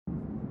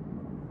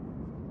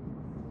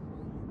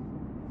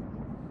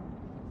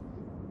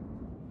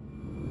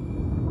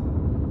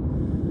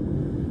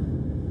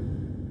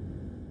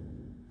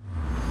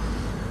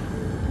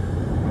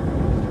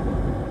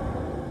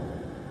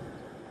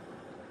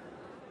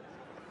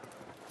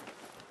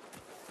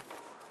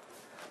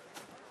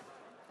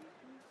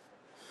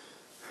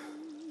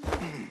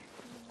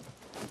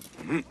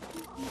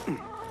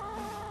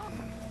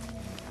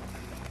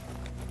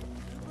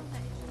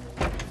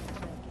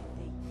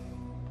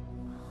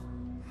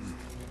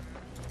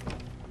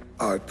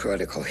Our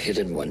protocol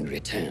hidden one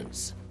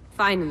returns.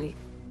 Finally,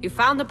 you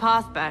found the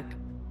path back.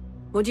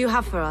 What do you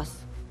have for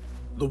us?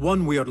 The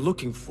one we are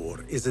looking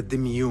for is a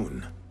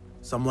Dimiyun.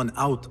 Someone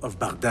out of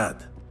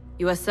Baghdad.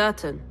 You are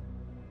certain?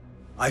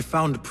 I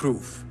found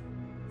proof.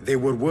 They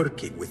were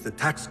working with the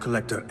tax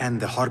collector and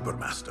the harbor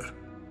master.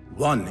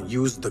 One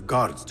used the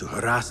guards to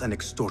harass and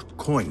extort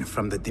coin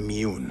from the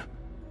Dimiyun.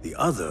 The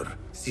other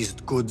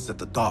seized goods at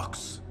the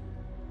docks.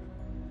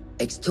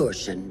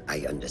 Extortion,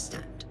 I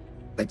understand.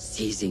 But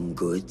seizing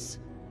goods?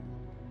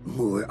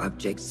 More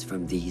objects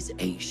from these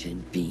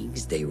ancient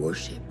beings they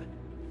worship?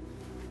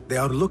 They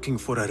are looking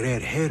for a rare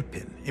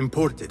hairpin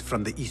imported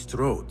from the East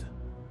Road.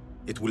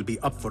 It will be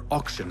up for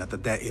auction at the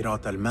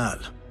Da'irat al-Mal.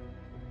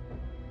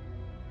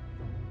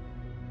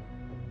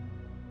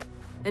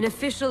 An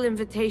official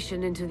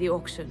invitation into the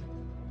auction.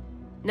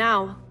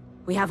 Now,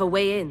 we have a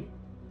way in.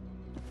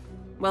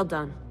 Well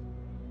done.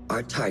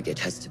 Our target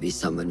has to be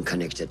someone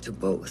connected to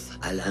both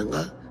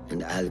Al-Anga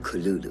and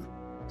Al-Kululu.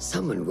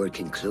 Someone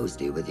working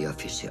closely with the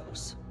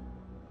officials.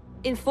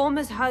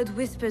 Informers heard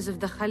whispers of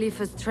the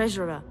Khalifa's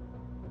treasurer.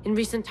 In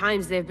recent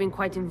times, they have been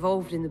quite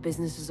involved in the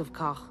businesses of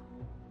Kar.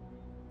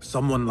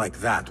 Someone like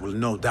that will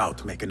no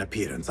doubt make an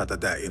appearance at the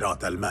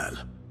Da'irat al-Mal.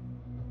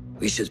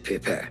 We should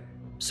prepare,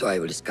 so I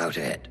will scout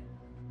ahead.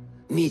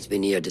 Meet me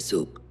near the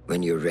souk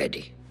when you're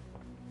ready.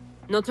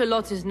 Not a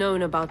lot is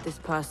known about this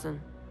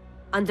person.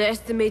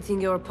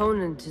 Underestimating your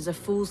opponent is a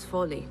fool's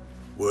folly.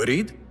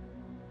 Worried?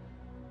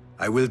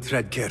 I will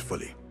tread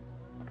carefully.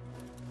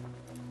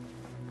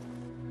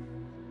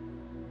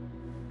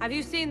 Have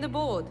you seen the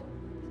board?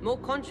 More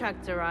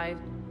contracts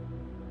arrived.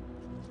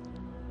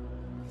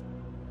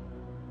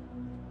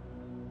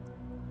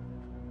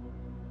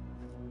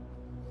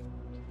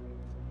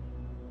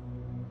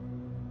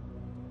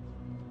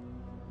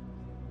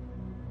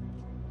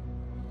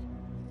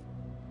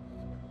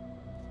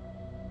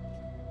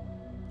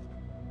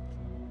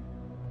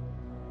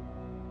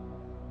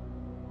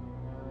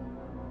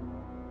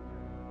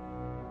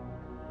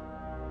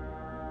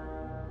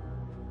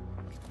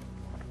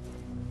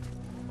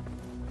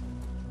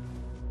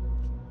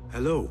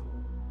 Hello.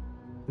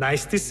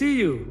 Nice to see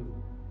you.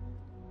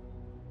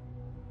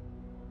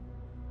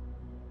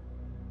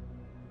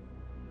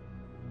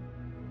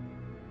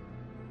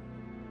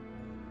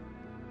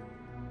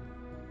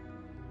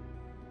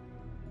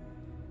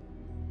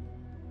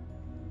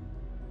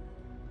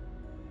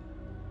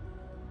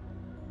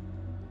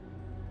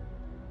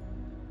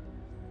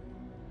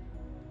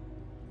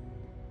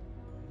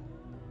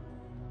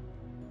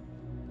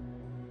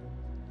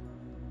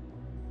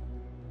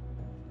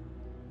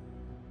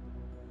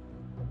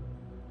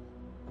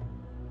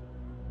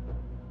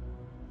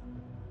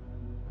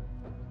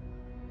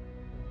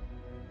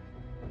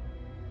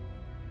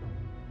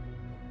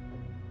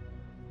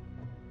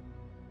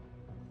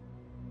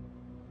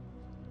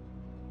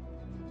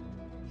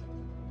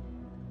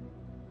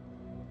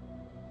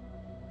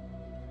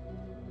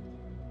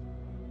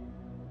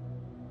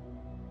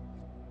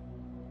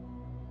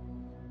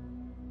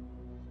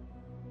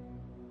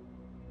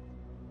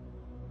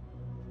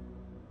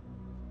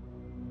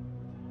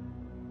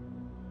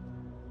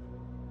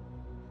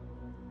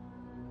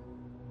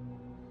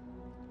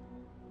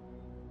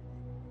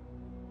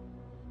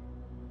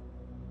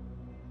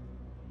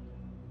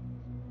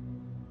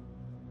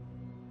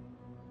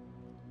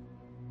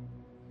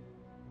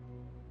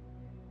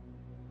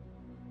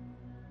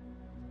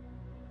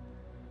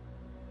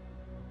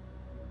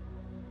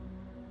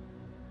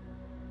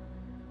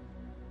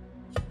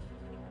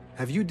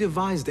 Have you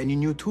devised any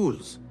new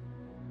tools?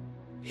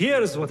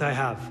 Here's what I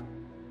have.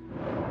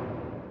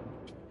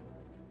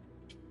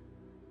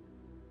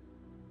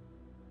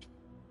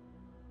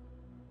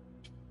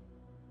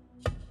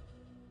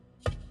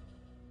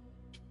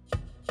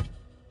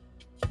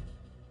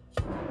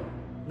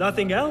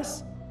 Nothing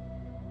else?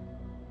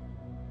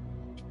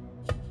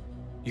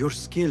 Your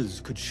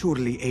skills could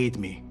surely aid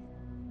me.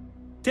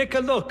 Take a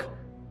look.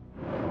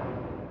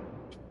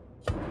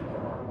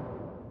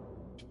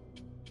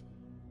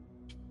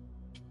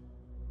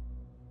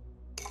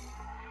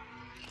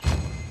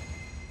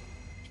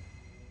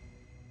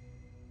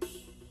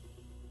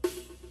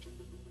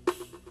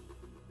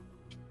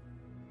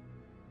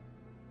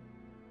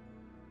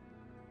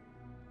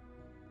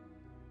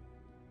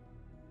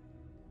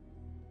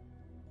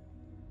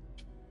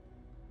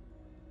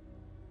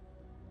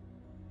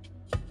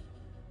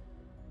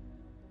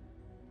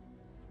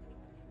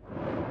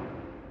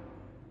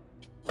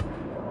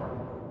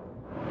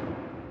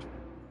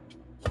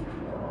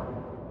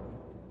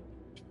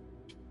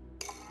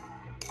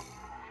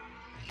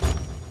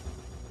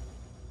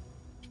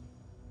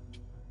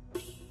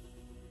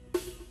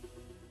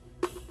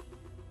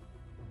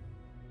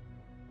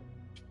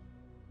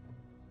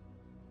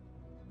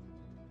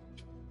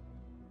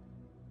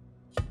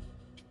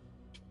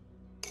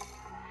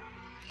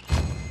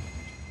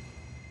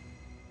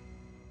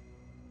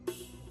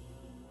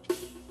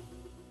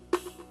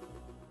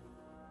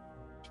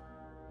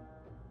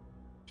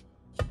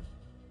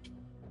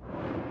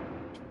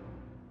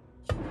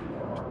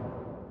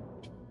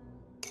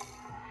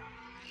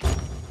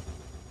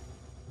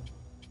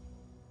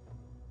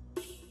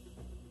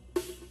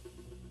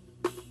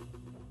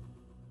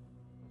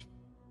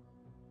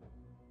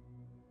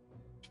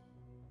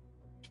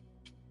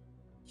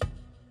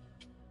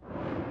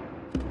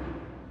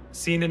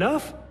 Seen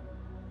enough?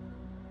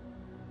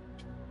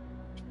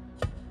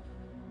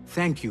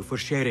 Thank you for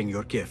sharing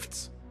your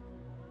gifts.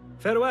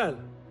 Farewell.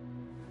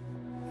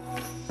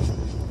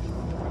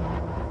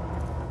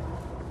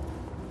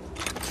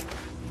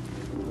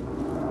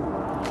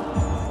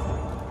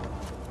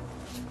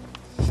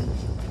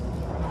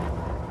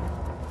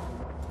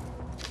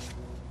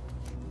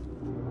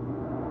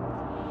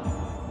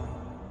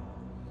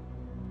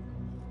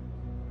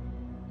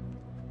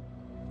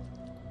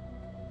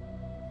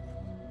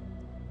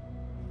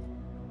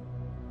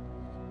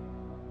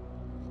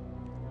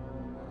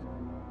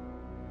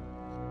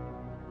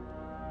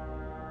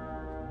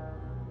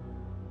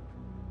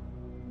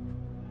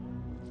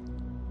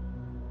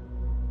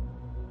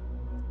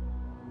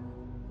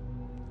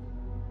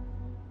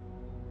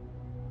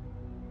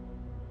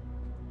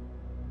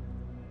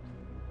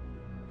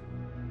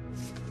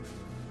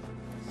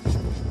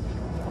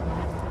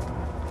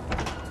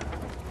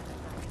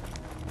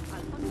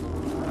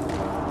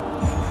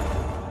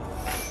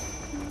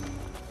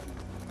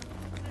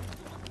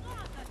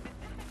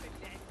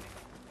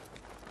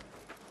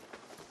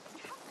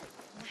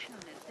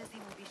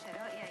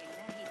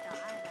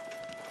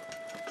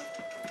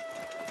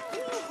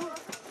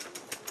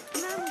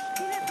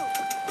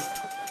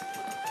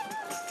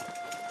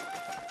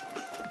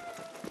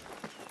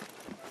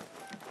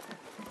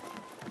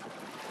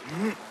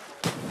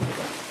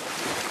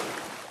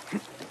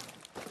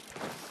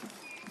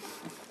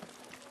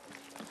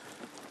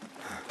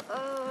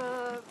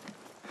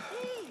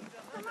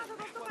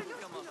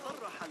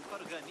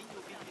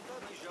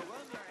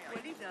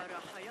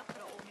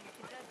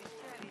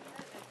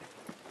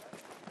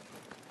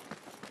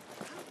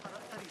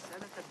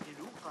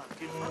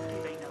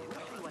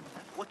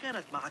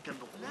 وكانت معك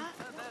النقود؟ لا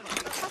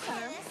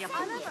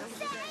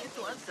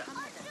أنسى.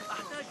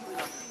 أحتاج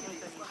إلى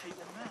قيمة شيء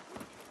ما.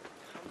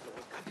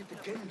 I did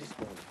again this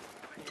morning.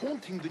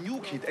 Taunting the new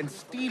kid and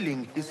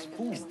stealing his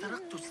food.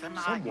 استرقت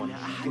السمع Someone إلى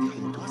should أحد get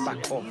him to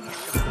back off.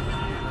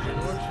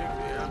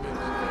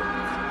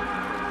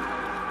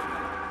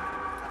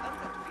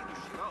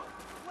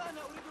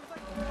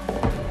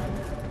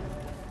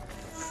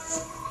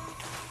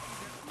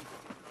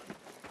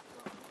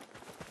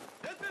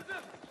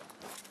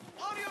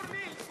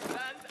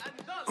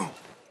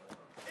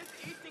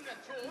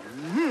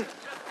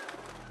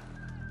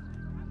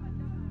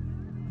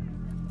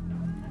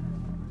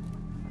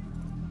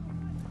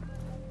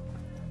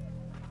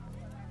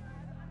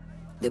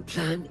 The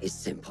plan is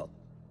simple.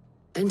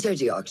 Enter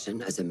the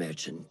auction as a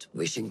merchant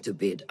wishing to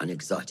bid on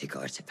exotic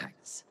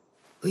artifacts.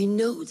 We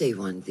know they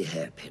want the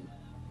hairpin,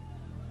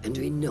 and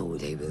we know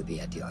they will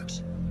be at the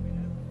auction.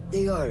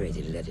 They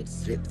already let it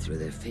slip through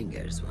their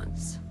fingers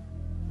once.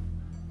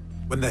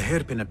 When the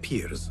hairpin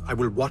appears, I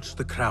will watch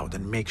the crowd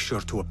and make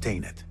sure to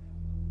obtain it.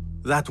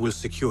 That will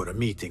secure a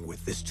meeting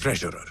with this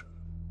treasurer.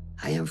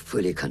 I am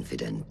fully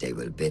confident they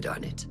will bid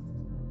on it,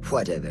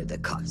 whatever the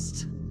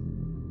cost.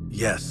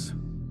 Yes.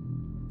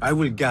 I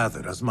will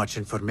gather as much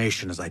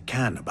information as I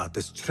can about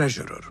this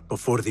treasurer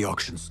before the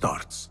auction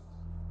starts.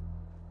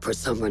 For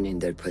someone in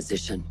their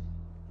position,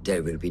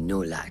 there will be no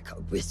lack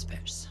of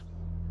whispers.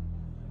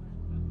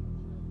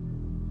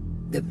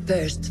 The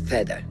first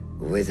feather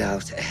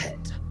without a head.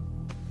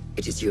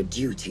 It is your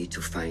duty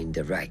to find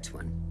the right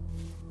one.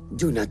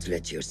 Do not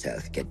let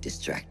yourself get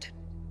distracted.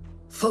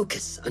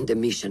 Focus on the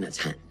mission at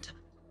hand.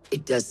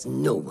 It does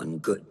no one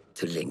good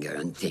to linger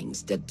on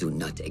things that do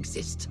not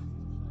exist.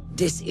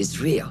 This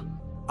is real.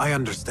 I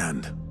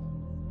understand.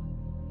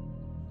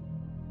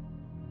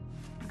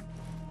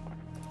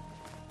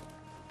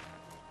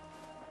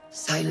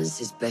 Silence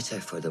is better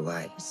for the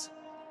wise.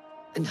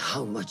 And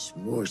how much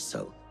more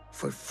so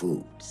for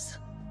fools.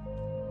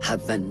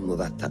 Habban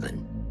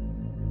muwaffaqan.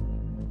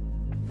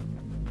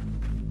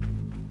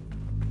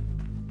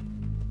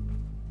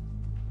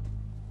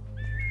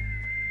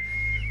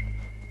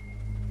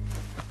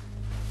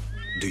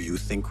 Do you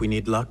think we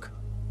need luck?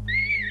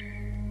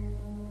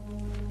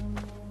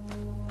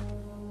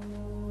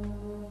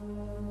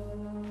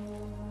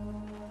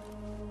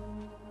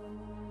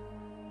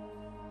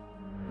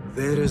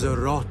 There is a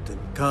rot in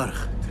Karch,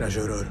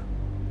 treasurer.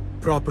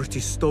 Property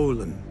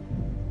stolen,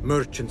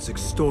 merchants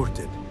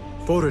extorted,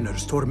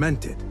 foreigners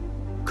tormented.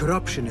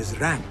 Corruption is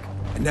rank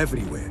and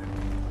everywhere.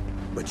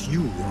 But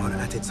you are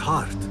at its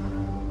heart.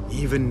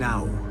 Even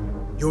now,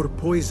 your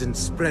poison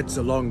spreads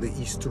along the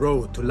East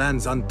Road to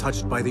lands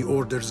untouched by the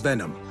Order's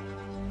venom.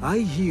 I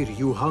hear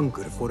you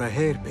hunger for a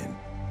hairpin.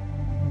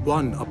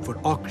 One up for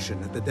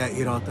auction at the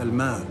Da'irat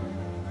al-Mal.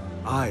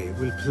 I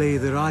will play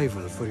the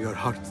rival for your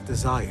heart's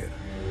desire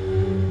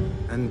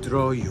and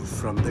draw you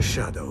from the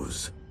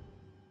shadows.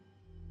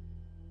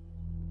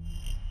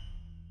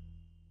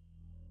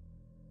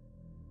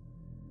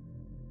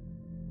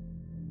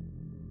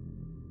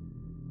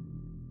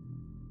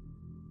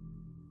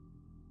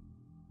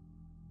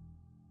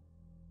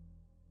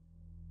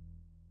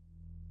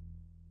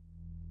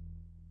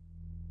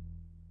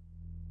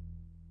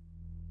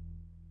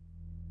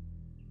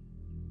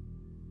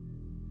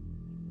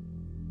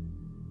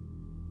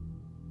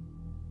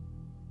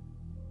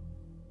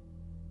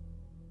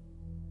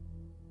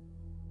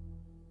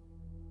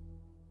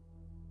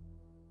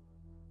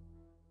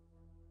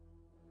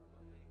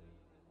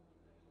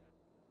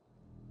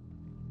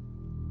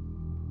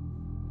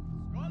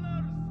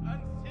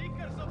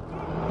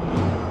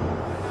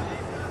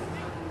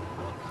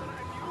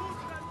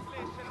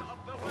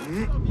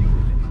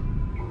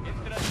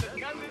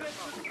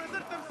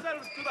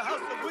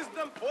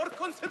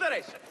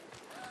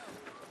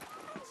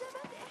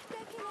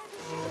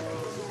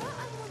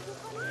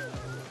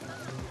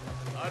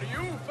 Are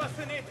you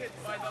fascinated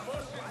by the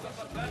motions of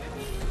a planet?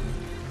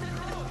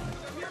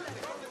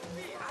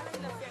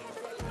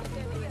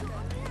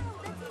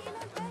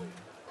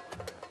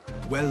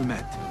 Well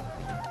met.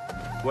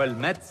 Well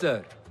met,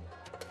 sir.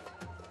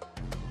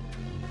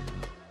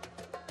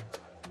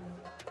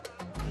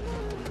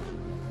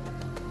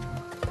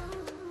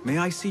 May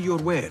I see your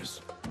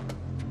wares?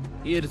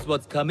 Here's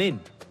what's come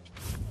in.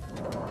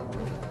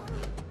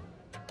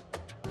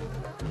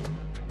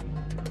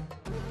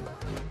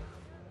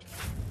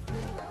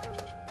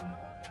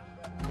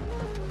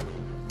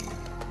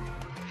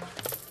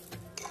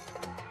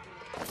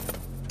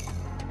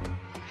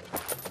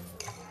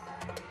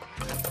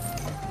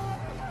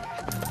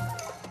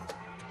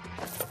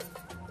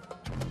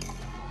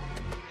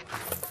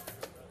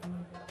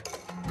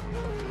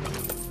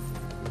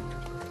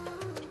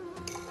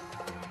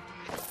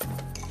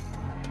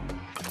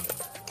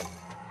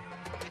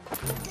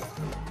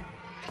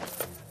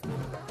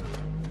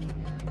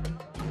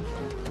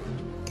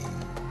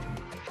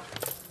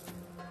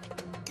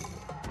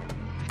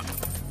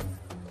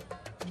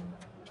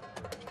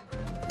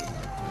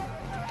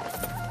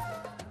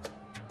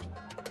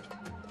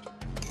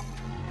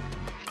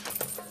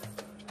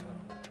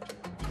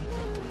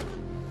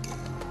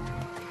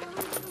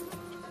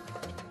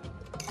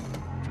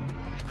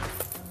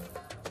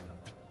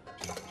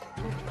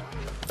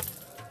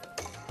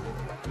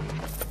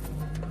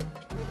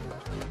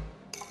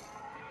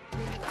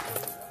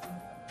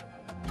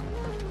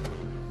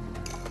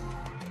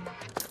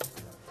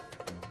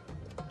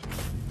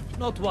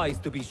 Not wise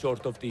to be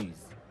short of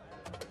these.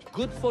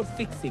 Good for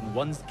fixing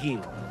one's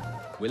gear.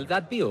 Will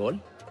that be all?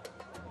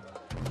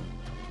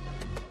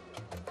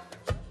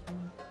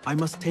 I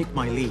must take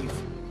my leave.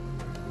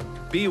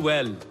 Be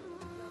well.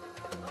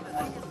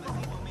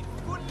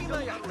 كل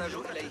ما يحتاج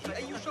إليه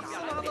أي شخص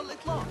على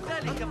الإطلاق.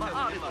 ذلك ما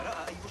أعرف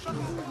أي شخص.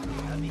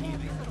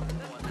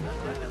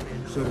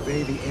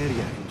 Survey the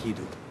area,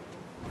 Enkidu.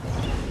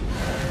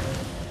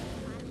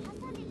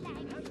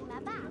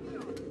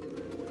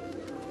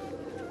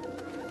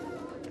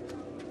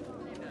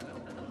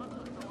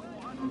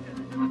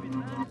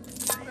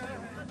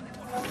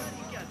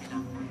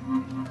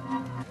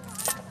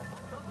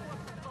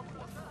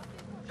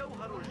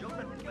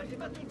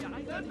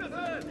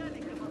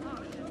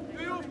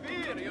 Do you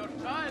fear your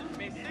child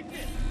may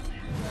sicken?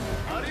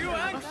 Are you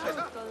anxious?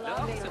 لا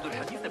أقصد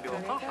الحديث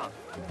بوقاحة.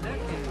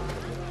 لكن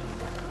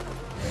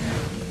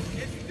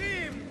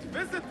Esteemed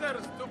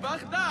visitors to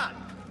Baghdad,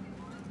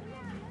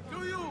 do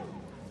you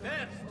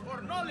thirst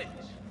for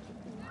knowledge,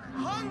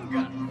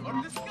 hunger for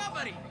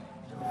discovery?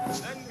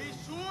 Then be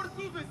sure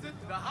to visit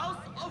the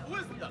House of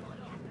Wisdom,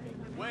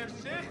 where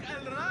Sheikh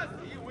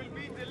Al-Razi will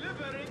be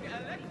delivering a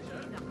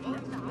lecture on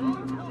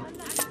strongholds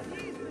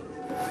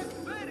this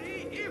very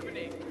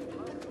evening.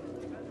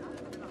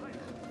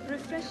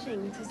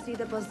 Refreshing to see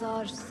the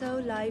bazaar so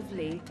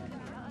lively.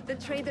 The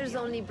traders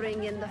only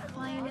bring in the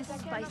finest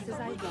spices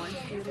I want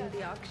during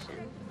the auction.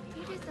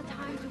 It is the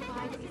time to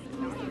buy these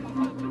pieces.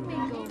 You may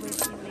go with me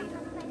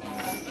later and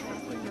dress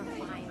in your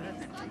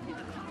finest.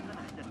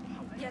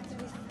 Yet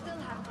we still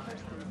have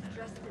persons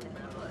dressed in it.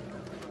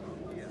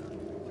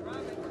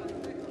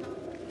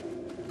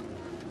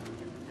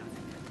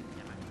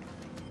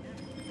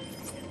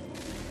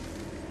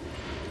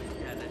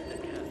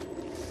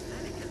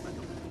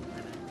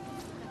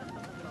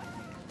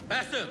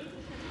 Bassem!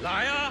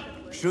 Liar!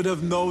 Should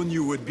have known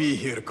you would be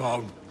here,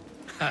 Kong.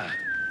 Ha!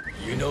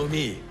 You know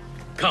me.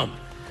 Come,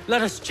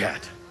 let us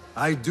chat.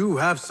 I do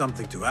have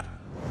something to add.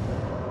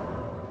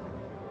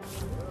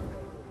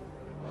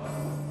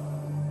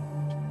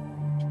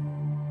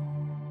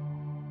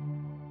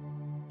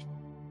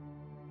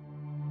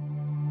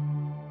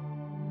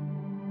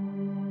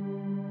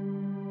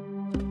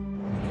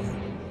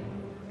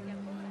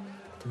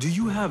 Do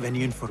you have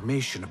any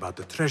information about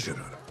the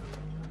treasurer?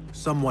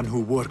 Someone who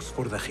works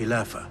for the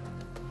Khilafah.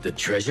 The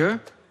treasure?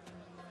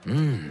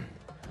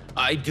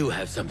 I do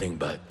have something,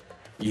 but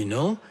you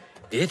know,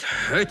 it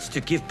hurts to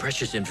give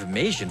precious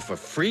information for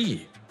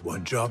free.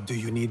 What job do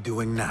you need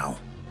doing now?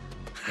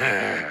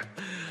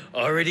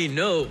 Already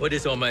know what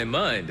is on my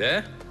mind,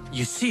 eh?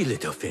 You see,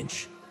 Little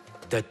Finch,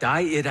 the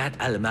Da'irat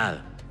al-Mal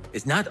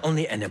is not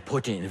only an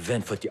important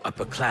event for the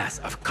upper class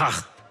of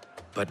Kach,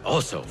 but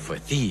also for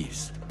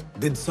thieves.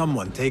 Did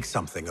someone take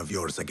something of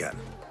yours again?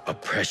 A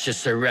precious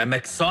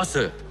ceramic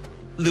saucer.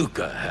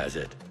 Luca has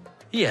it.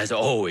 He has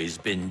always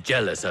been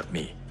jealous of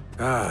me.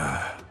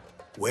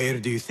 Where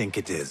do you think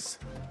it is?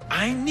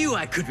 I knew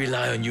I could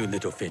rely on you,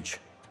 Little Finch.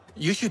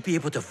 You should be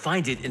able to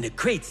find it in the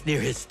crates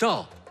near his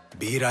stall.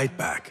 Be right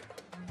back.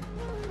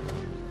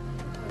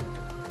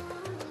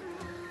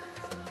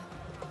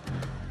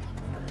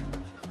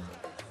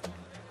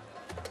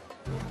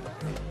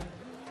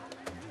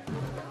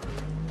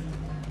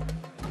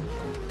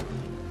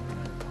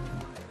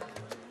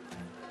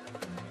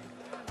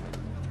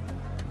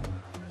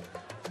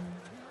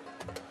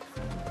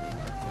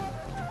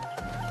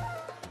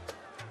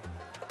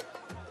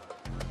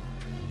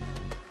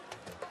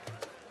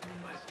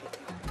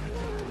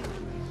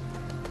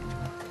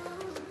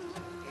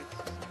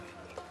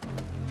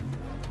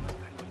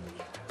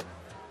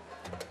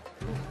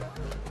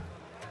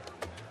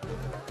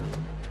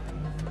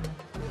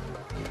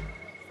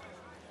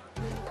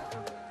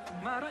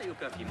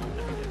 الألبريكا في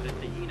موقف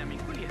الإغريقيين من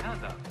كل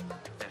هذا؟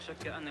 لا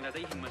شك أن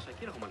لديهم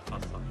مشاكلهم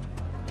الخاصة،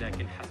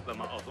 لكن حسب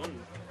ما أظن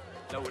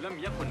لو لم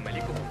يكن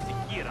ملكهم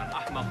سكيرا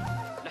أحمق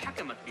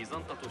لحكمت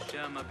بيزنطة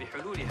الشام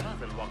بحلول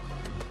هذا الوقت.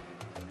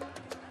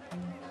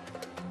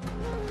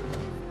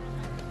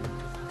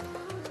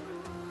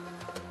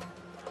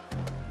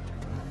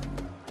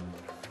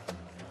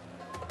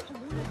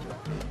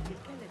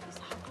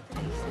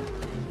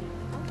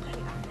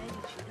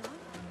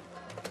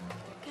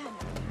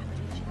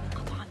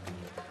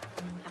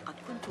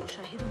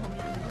 أشاهدهم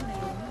يعملون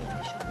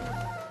يوميا لشهور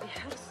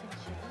بحرص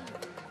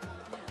شديد.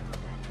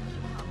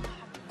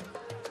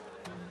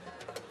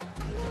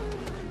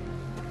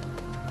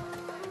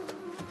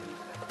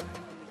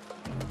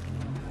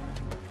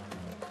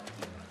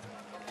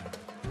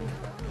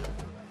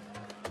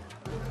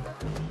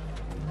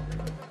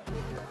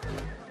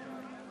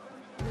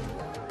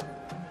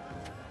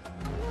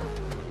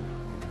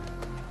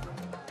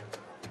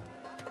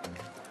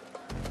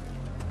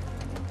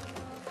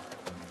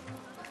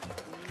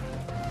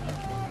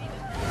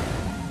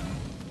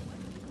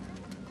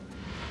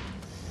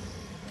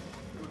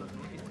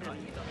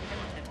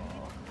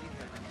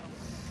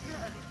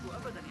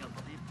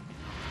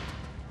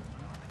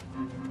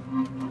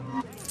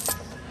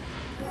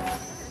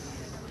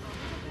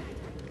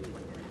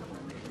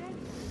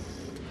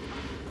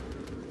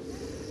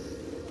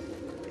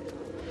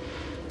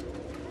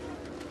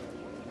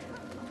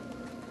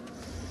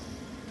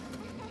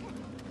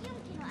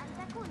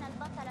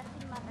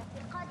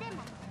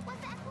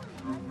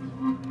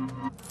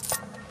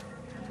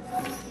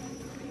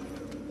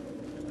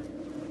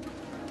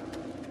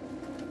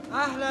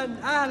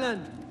 أهلاً!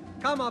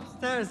 Come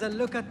upstairs and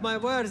look at my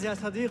wares, ya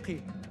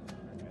Sadiqi.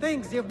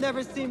 Things you've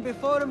never seen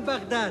before in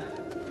Baghdad.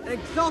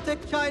 Exotic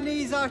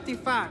Chinese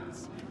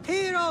artifacts.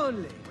 Here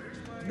only.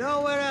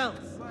 Nowhere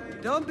else.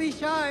 Don't be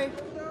shy.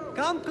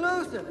 Come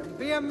closer and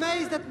be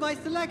amazed at my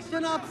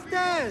selection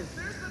upstairs.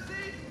 There's the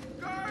thief!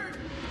 Guard!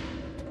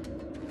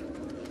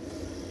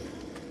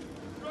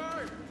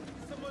 Guard!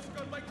 Someone's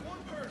got my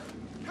coin purse!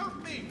 Help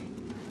me!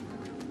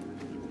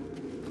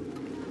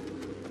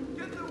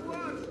 Get the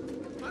watch!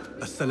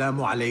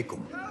 Assalamu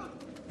alaikum.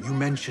 You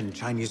mentioned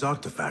Chinese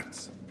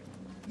artifacts.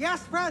 Yes,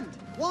 friend.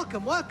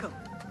 Welcome, welcome.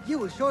 You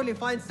will surely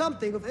find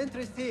something of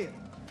interest here.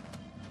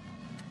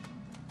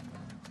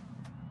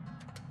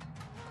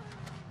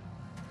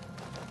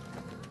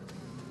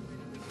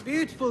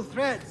 Beautiful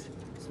threads,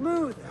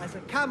 smooth as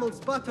a camel's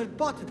buttered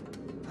bottom.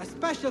 A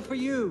special for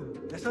you,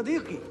 the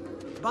Sadiqi.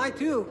 Buy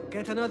two,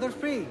 get another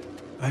free.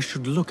 I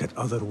should look at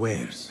other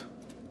wares.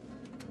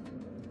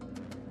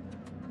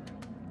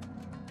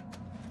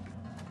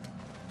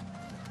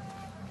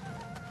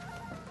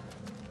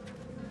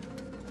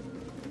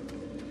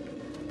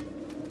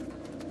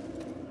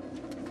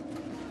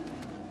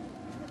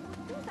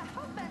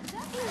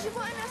 يجب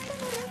أن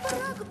أستمر في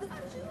الركض.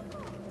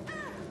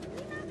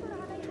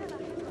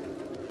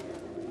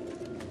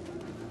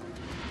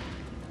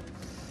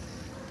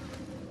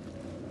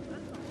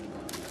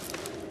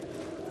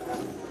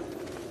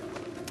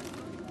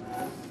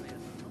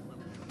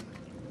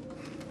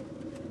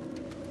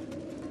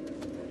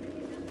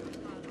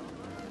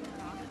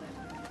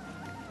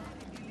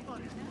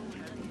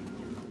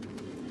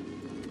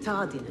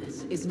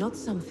 Tardiness is not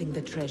something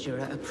the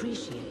Treasurer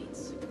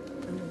appreciates.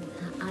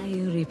 I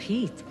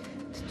repeat,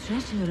 the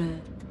Treasurer...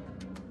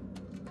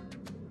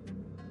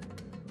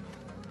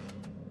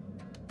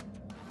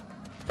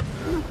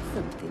 Not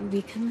something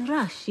we can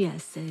rush,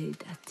 yes,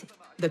 Saidati.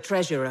 The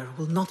Treasurer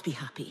will not be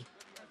happy.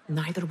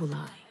 Neither will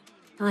I.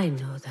 I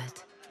know that.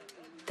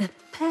 The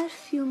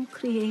perfume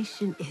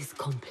creation is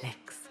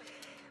complex.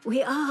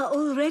 We are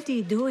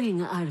already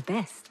doing our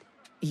best.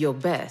 Your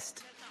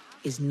best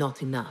is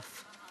not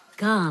enough.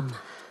 Come.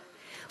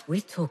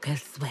 We talk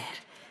elsewhere.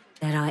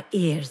 There are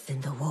ears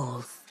in the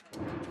walls.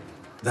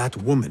 That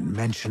woman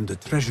mentioned the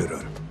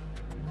Treasurer.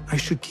 I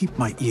should keep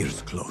my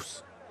ears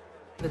close.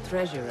 The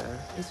Treasurer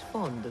is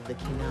fond of the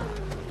Kina,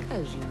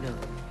 as you know.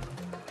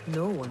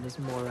 No one is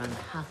more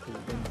unhappy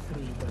than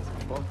 3 dozen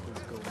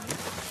bottles going.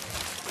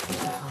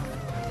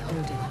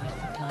 Holding our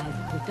supplies,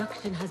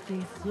 production has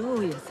been slow,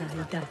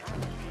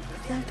 Saidati.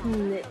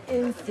 Certain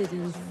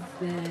incidents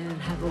there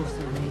have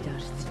also made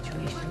our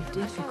situation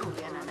difficult.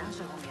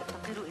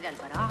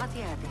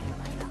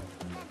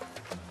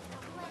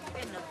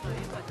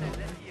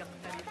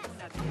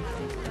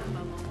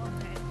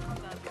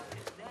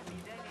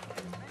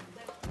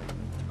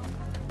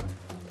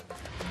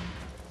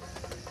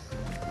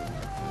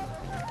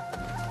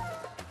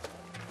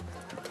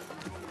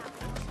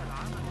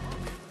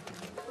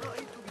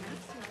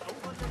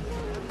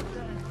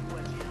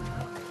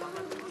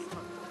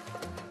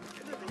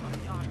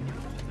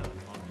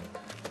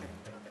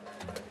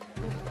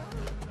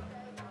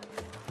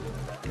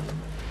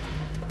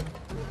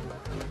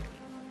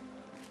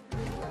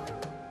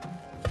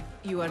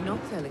 You are not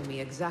telling me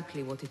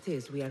exactly what it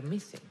is we are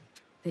missing.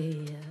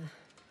 The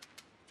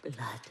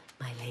blood,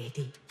 my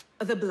lady.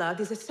 The blood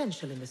is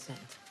essential in the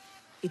scent.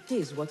 It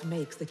is what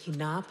makes the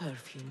Kina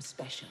perfume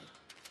special.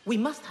 We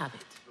must have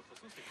it.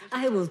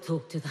 I will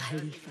talk to the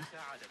Khalifa.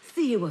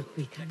 See what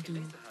we can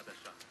do.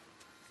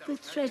 The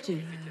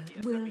treasurer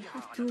will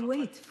have to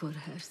wait for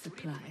her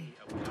supply.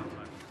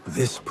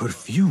 This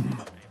perfume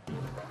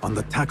on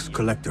the tax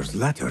collector's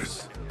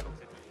letters.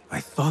 I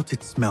thought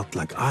it smelled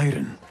like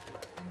iron.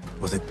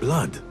 Was it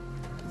blood?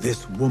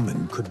 This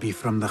woman could be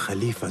from the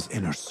Khalifa's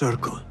inner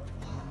circle.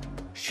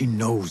 She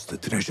knows the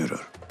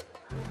treasurer.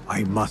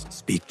 I must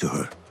speak to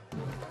her.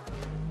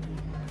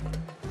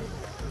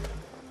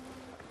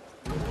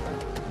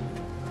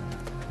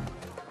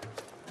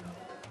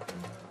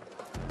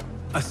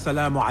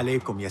 Assalamu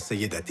alaikum, ya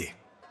Sayyidati.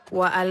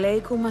 Wa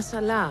alaykum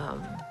assalam.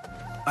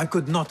 I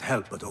could not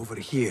help but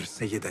overhear,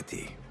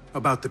 Sayyidati,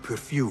 about the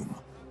perfume.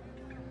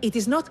 It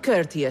is not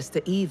courteous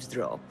to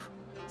eavesdrop.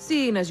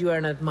 Seeing as you are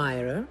an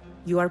admirer,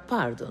 you are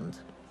pardoned.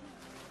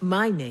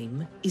 My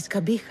name is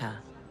Kabija,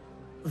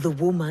 the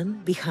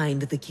woman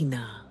behind the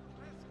kina.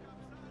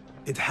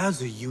 It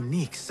has a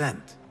unique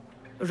scent.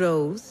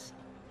 Rose,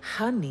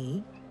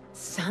 honey,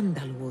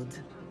 sandalwood.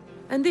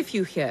 And if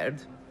you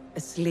heard, a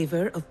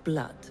sliver of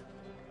blood.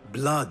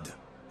 Blood.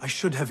 I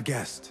should have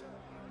guessed.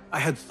 I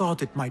had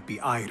thought it might be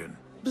iron.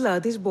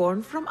 Blood is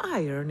born from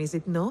iron, is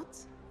it not?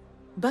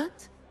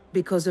 But,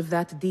 because of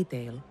that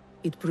detail,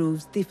 it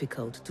proves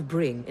difficult to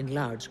bring in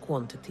large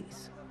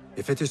quantities.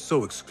 If it is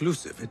so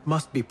exclusive, it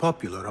must be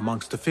popular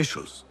amongst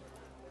officials.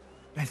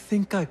 I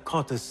think I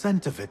caught a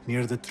scent of it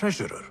near the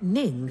treasurer.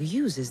 Ning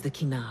uses the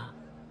kina.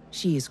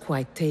 She is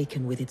quite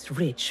taken with its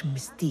rich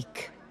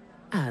mystique,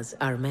 as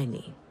are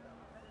many.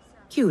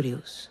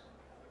 Curious.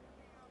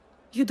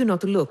 You do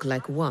not look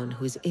like one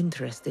who is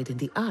interested in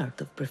the art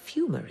of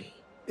perfumery.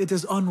 It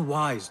is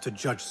unwise to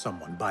judge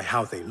someone by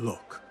how they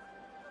look.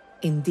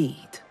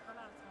 Indeed.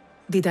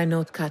 Did I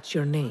not catch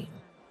your name?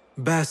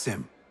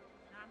 Basim.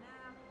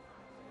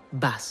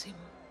 Basim.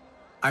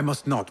 I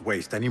must not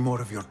waste any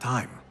more of your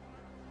time.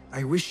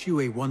 I wish you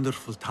a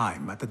wonderful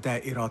time at the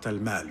Da'irat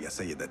al-Mal, ya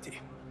Sayyidati.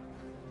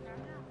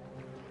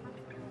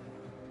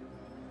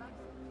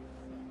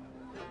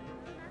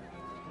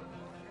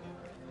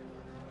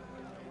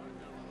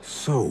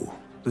 So,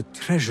 the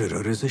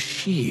treasurer is a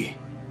she,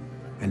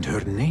 and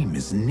her name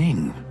is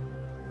Ning.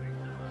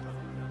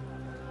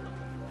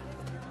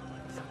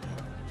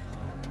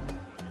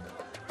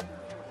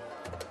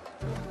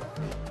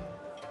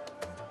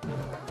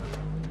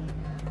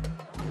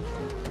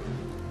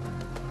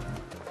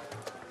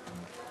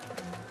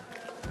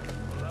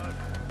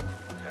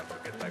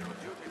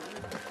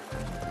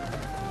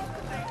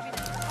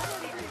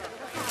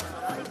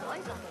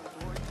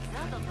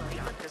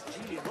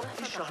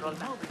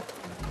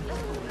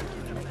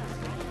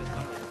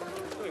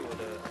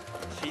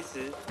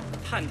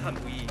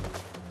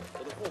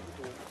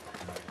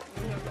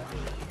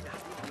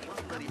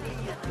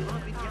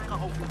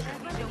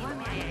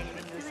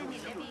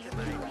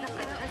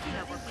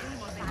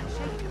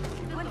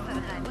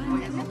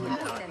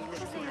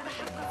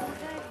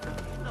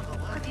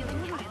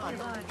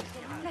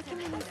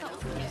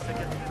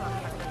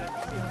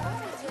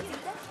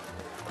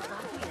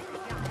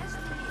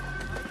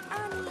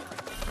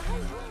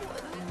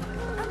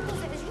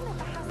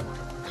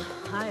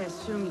 I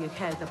assume you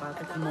heard about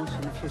the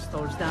commotion a few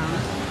stores down.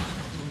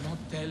 Do not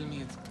tell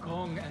me it's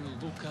Kong and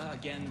Luca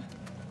again.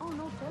 Oh,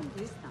 no, them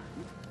this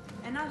time.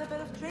 Another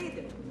pair of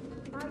traders.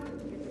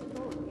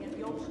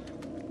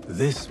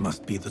 This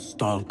must be the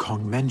stall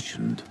Kong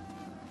mentioned.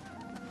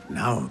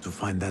 Now to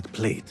find that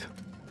plate.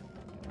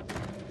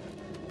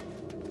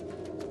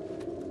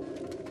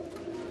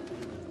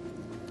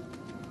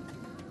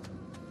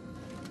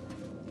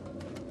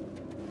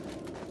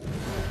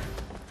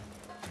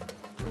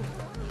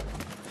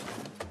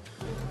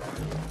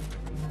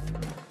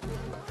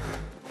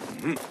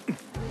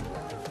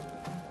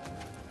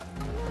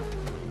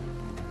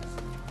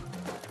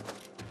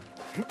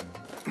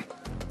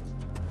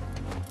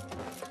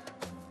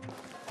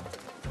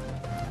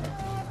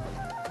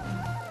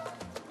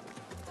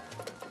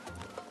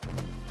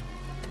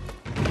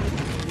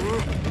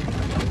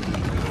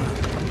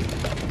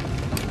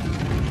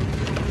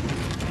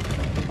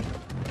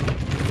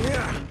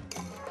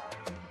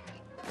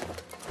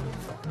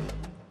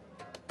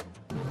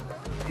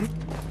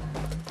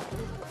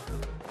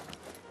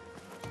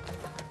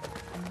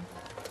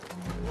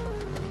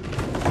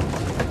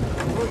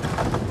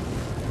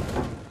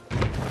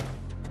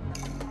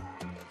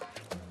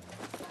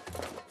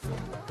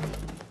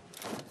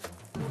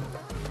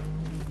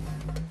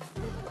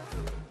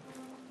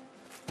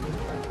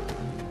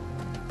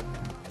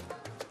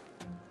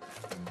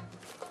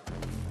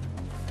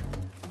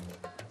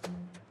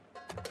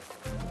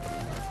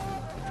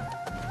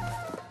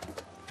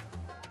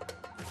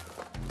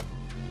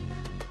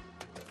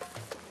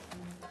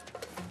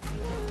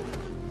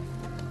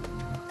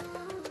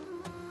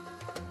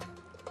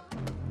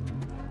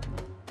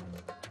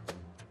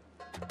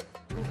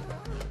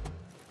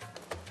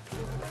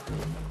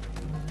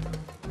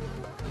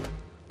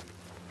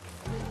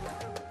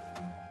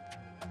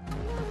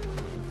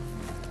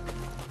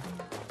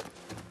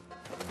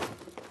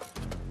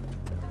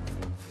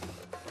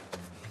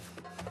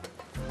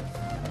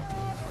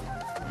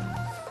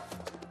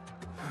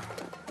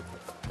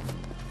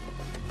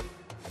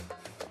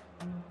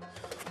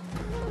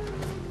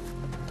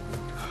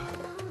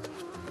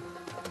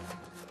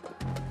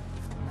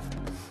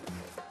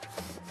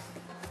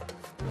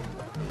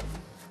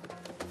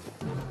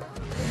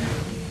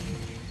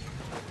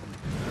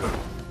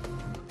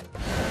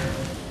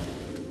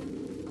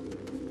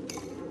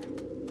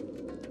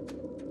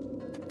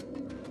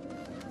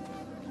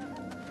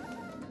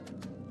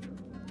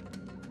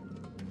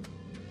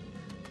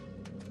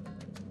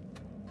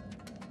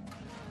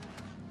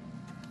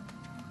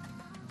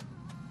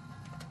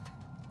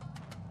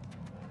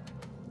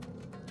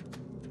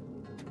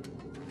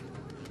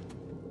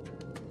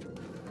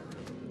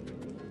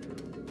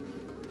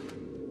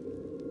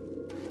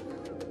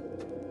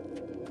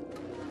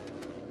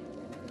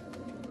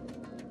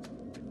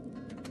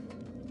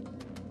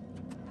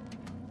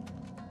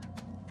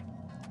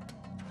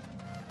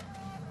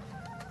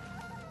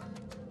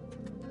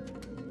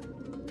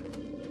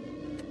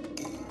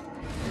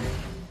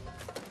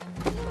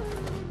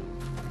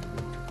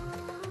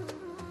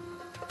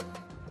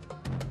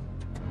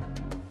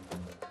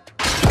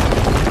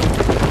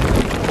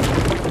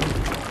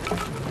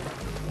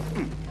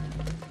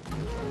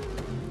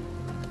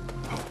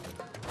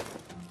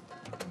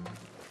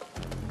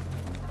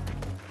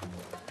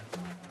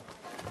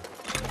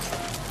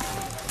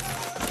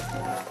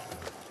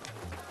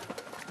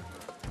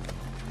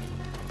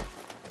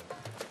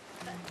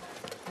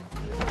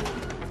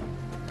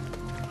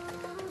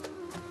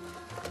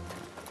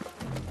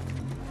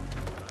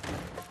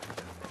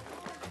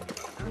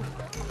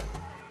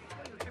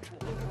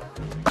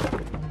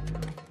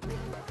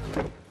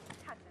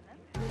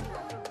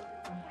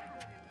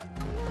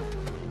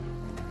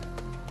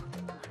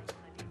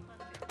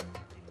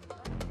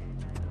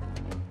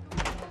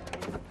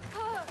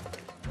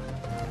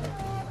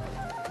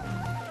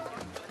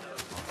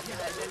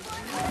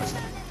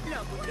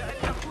 لابد أن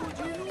يكون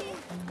جنون.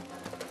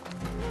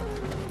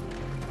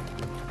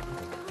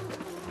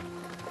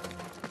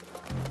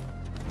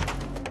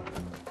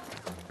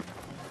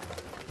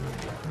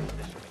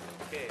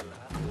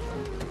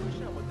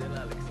 Lasciamo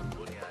dell'Alex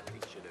Boniati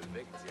ce le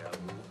vecchie a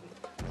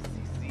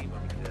sì sì ma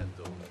mi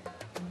credo.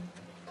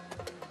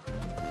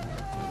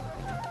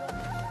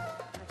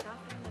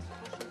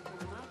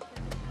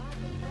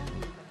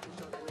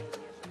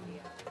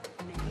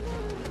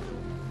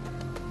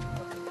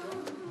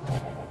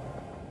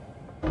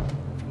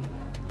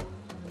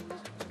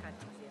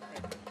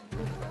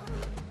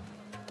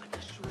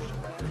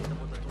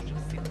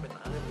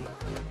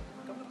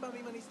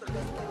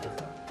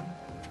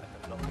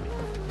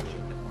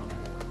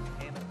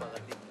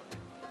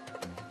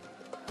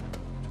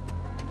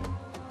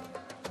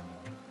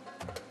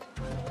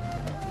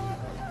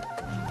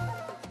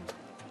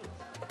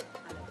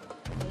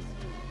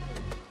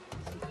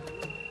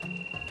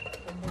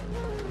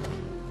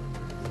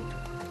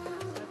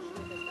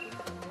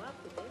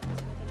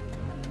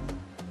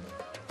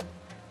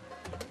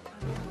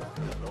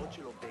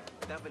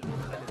 كتاب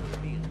المدخل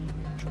الكبير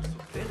شو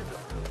سكر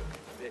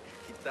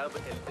كتاب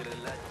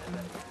الدلالات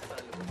على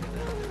اتصال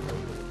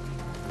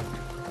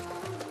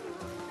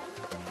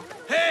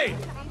هاي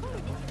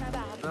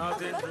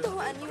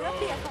أمرته أن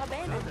يربي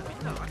ثعبانا. هذا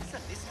بنا عكس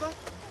النسبة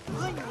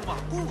غير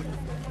معقول.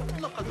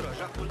 لقد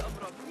راجعت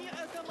الأمر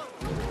 100 مرة.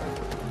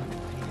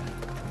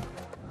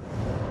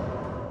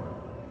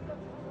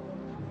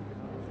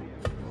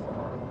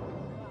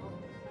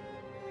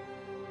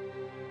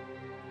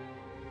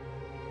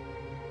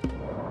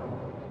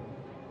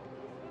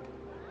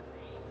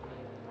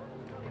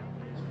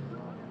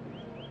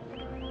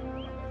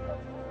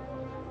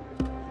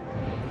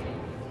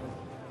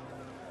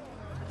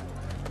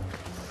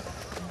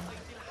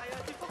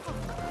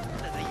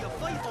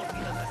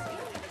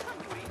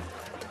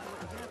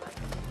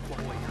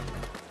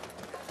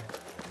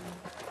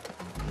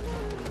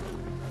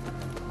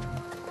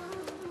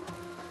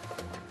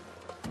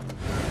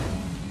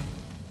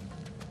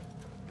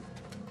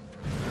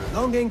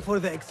 Longing for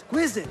the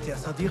exquisite, ya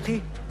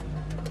Sadiqi?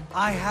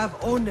 I have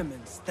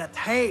ornaments that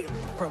hail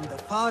from the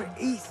Far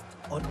East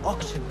on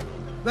auction.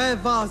 Rare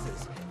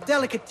vases,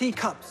 delicate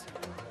teacups.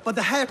 But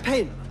the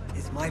hairpin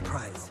is my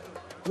prize.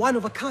 One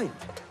of a kind.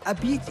 A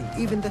beauty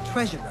even the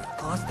treasurer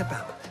asked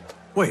about.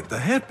 Wait, the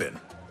hairpin?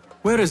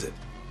 Where is it?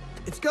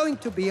 It's going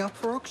to be up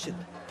for auction.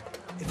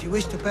 If you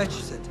wish to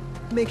purchase it,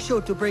 make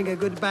sure to bring a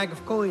good bag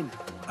of coin.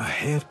 A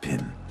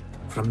hairpin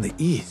from the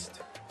East.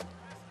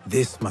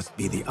 This must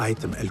be the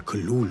item El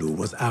Kululu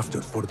was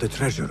after for the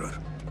treasurer.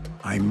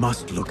 I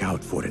must look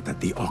out for it at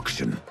the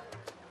auction.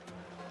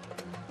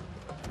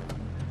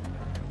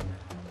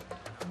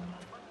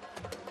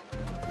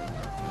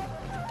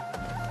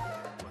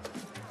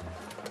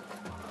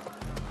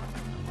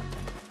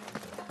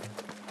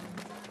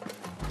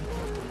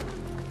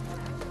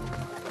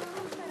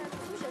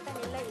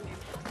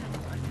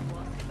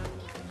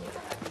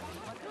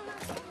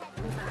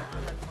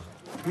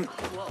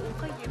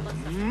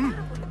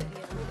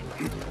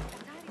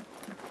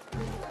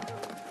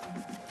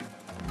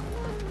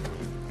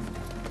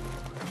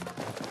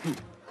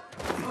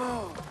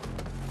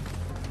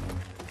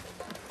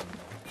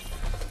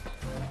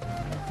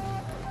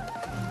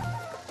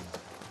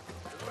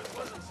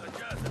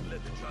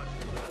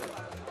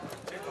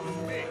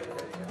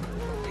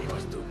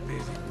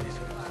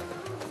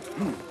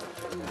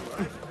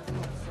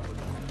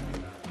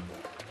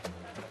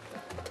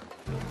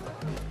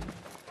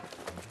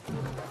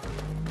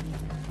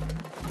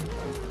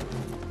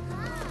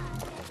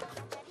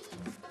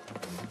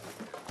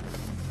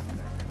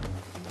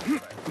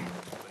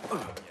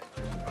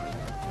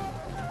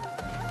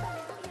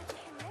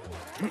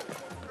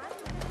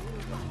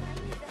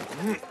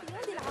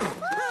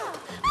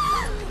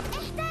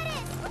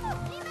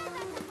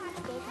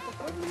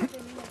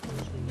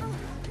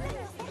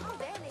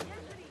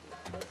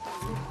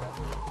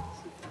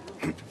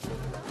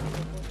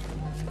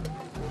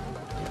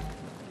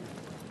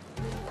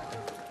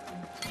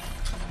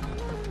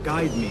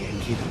 Guide me,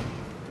 Enkidu.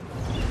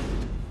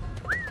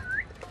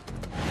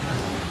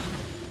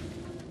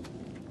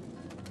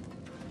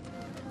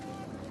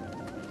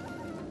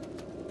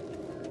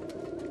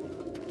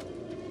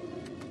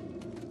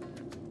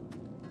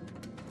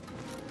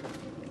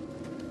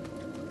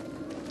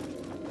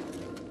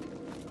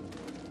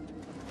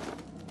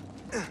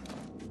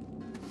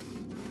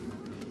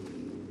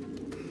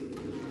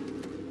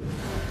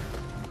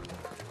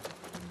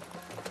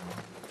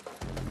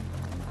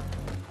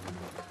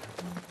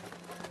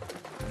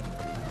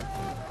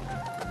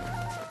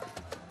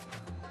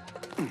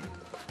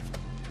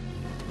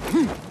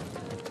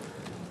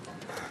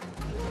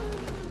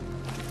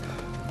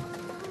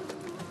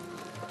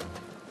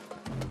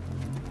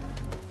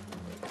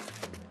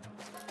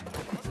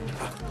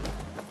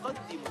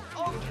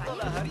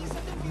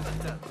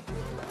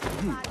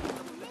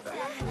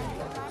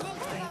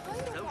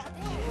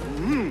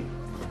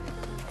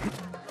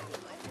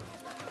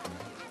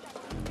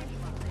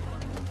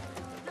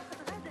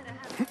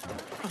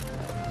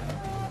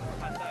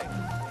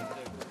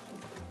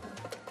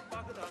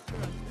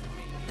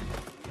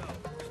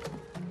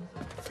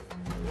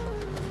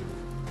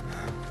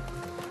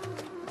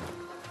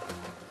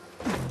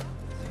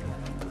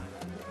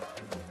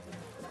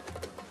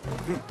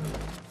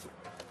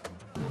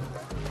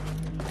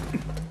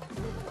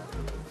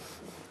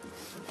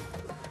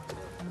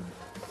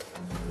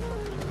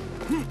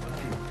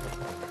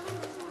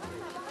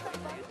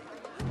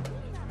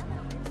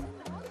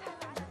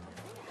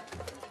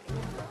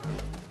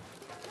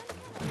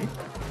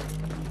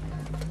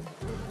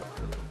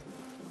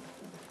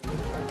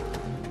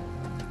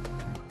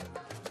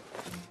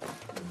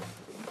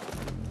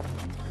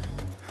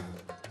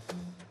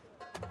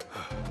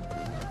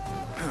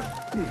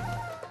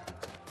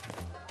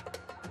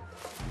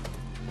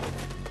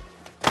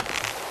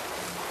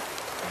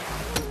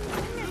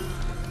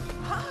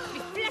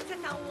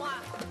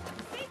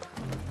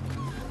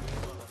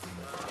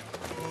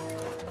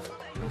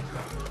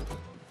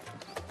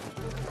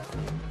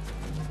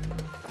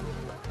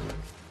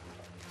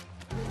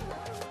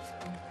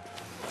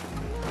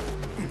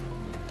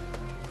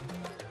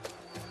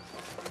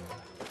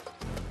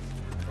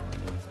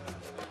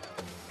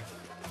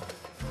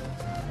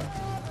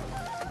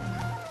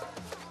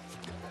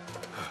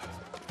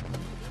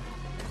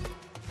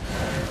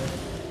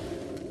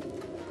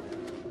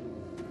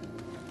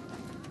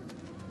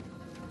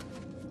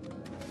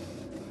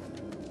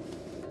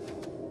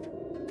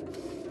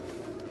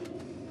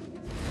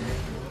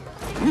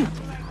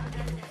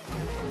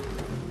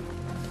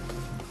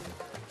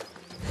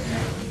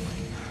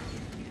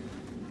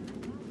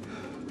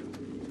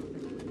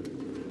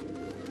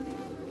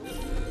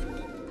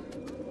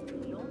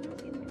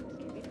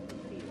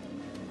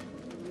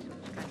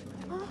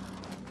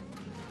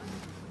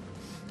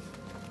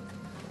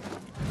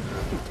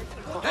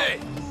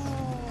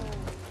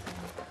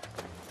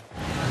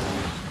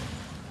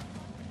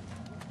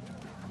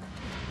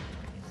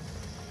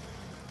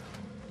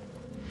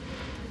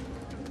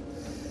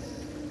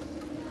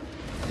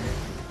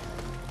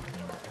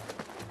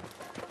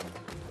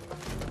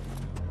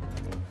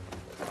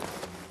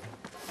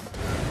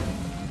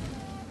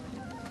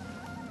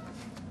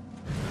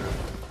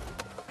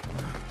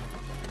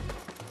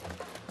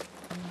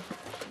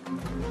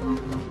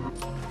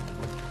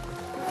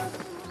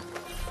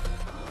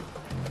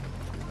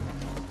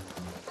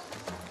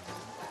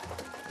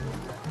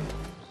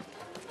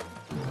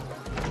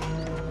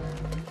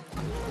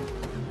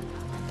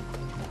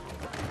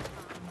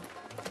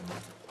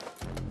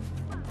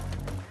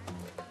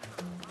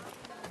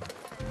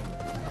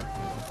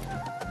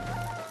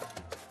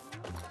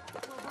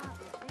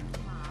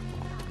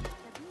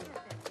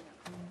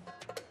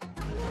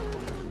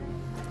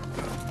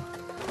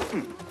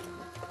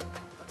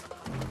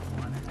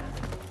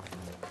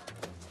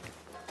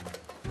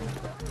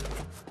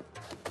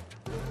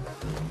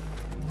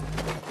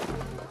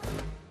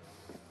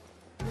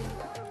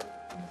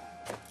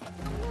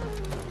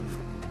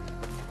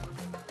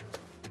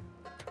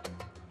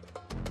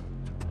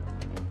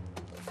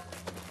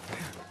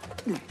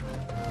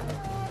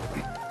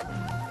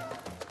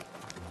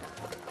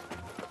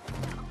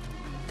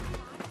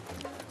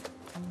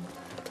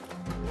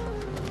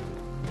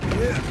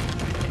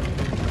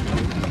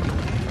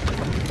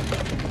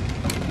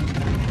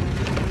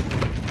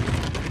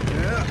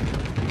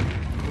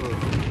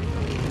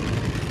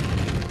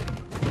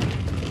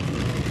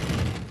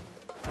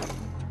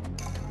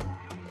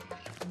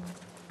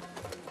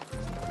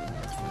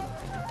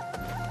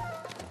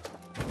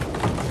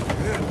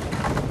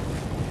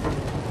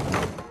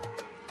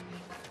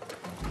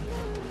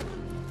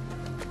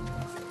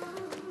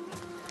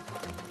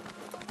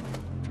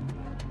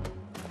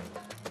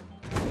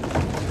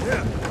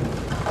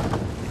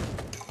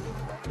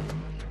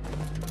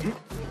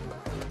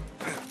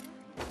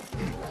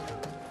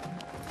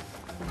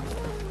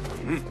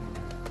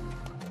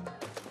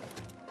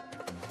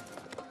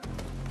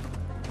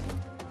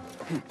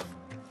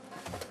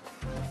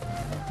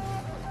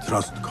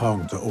 Trust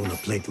Kong to own a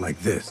plate like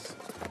this.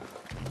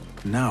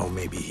 Now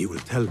maybe he will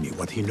tell me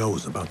what he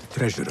knows about the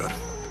treasurer.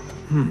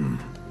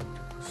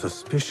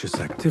 Suspicious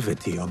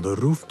activity on the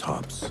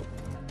rooftops.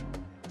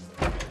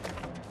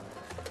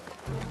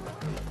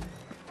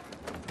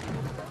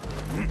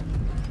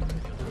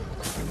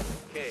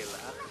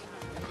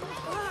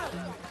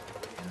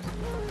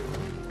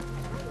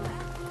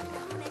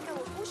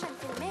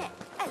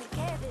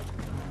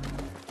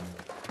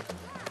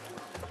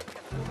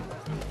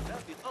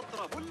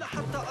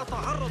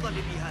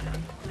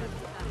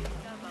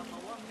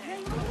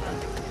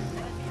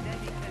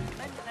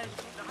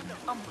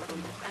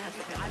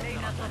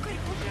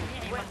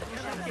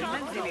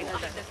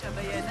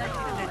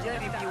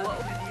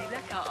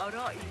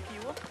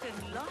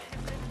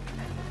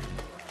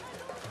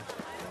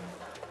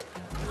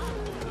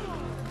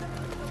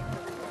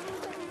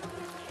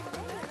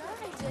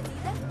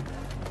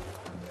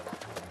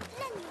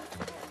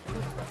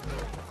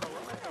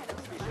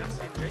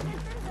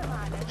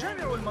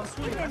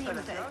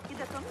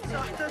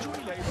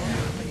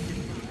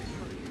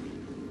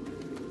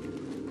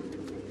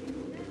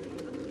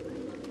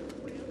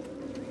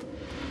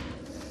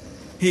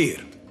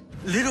 Here.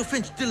 Little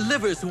Finch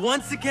delivers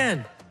once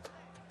again.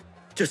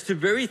 Just the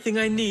very thing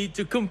I need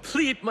to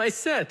complete my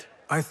set.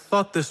 I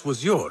thought this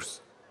was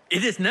yours.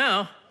 It is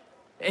now.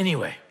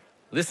 Anyway,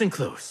 listen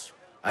close.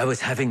 I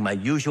was having my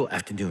usual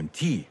afternoon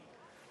tea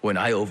when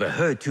I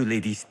overheard two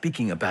ladies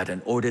speaking about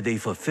an order they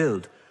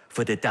fulfilled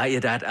for the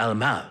Da'irat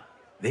al-Mal.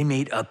 They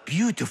made a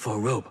beautiful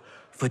robe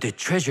for the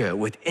treasure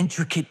with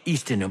intricate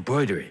Eastern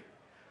embroidery.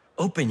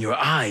 Open your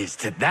eyes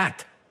to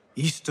that.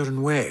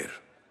 Eastern wear.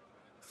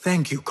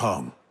 Thank you,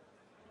 Kong.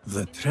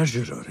 The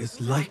treasurer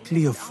is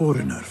likely a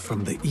foreigner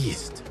from the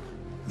East.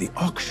 The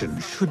auction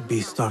should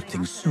be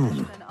starting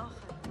soon.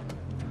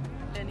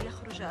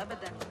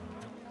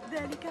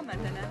 ذلك ما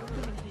تناله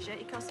من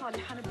هجائك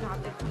صالحا بن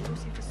عبد القدوس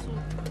في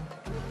السوق.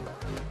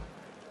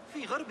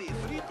 في غرب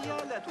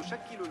إفريقيا لا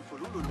تشكل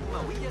الفلول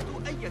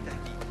الأموية أي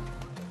تهديد.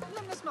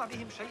 لم نسمع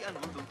بهم شيئا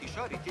منذ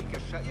انتشار تلك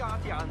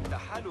الشائعة عن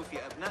تحالف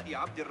أبناء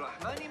عبد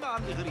الرحمن مع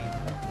الإغريق،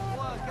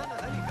 وكان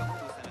ذلك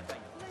منذ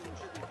سنتين. لا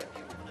يوجد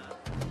الكثير هنا.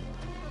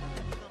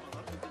 إذا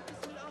نظرت في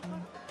القسم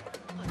الآخر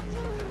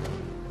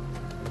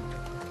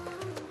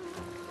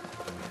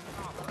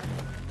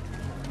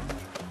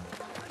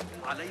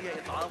علي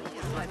إطعام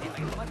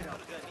أسرتي مرة.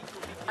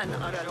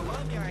 أنا أرى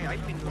جوامع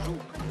علم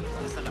النجوم.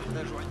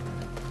 سنحتاج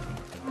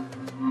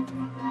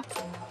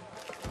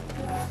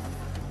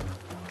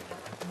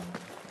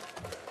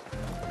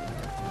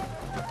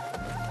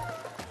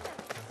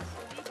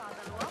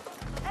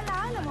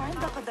العالم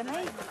عند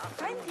قدمي.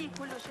 عندي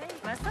كل شيء.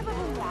 ما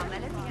سبب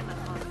معاملتهم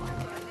الخاصة؟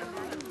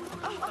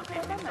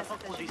 أقرب ما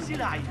تفقد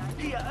سلعي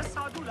هي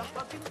أسعد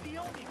لحظة في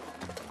يومكم.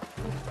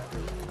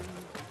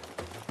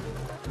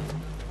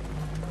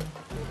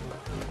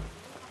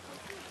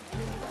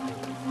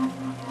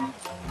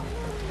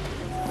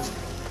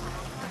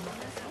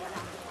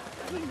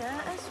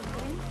 غناء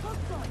سكر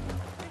فضة.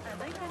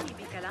 أتيتني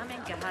بكلام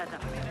كهذا.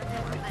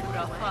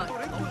 الخرافات.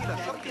 ترد إلى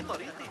شق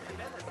طريقي.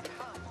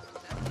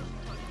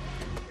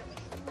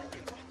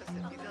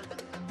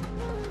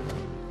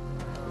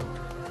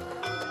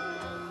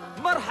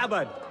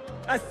 مرحبا.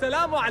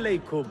 السلام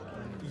عليكم.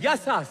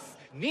 Yasas.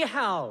 Ni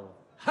hao.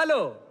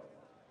 Hello.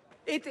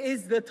 It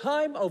is the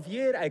time of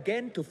year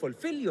again to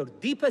fulfill your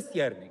deepest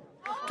yearning,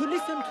 to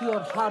listen to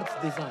your heart's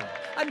desire,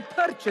 and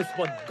purchase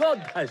what God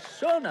has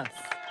shown us.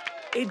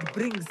 It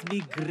brings me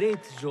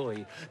great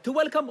joy to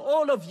welcome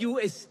all of you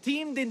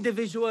esteemed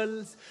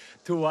individuals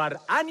to our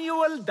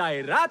annual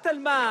Da'irat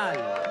al-Mal.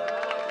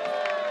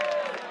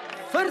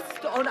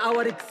 First on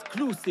our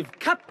exclusive,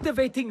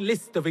 captivating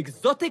list of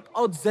exotic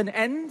odds and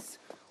ends,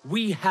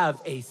 we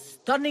have a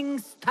stunning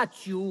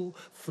statue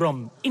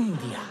from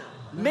India.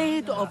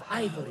 Made of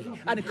ivory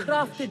and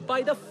crafted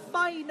by the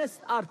finest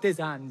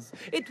artisans,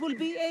 it will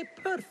be a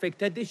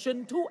perfect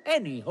addition to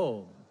any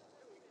home.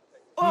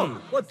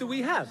 Oh, what do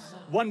we have?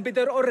 One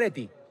bidder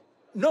already.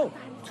 No,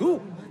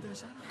 two.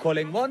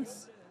 Calling once,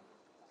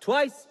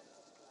 twice,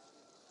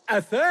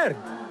 a third.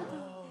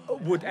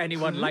 Would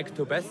anyone like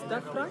to best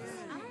that price?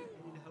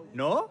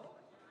 No?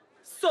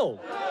 So,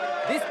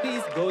 this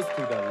piece goes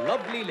to the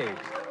lovely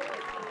lady.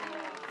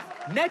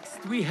 Next,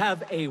 we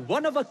have a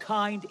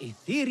one-of-a-kind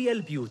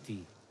ethereal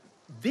beauty.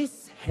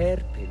 This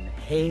hairpin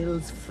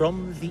hails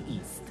from the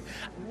east.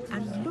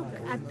 And look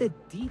at the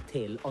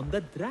detail on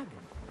the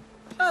dragon.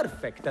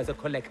 Perfect as a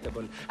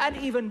collectible, and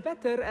even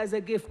better as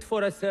a gift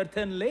for a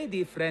certain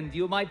lady friend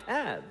you might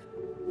have.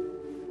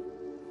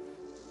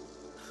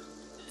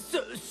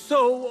 So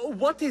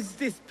what is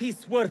this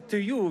piece worth to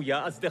you,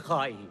 Ya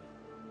Asdiqai?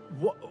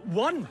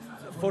 One,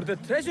 for the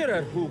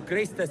treasurer who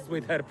graced us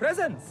with her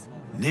presence.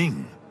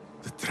 Ning,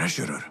 the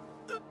treasurer.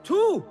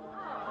 Two.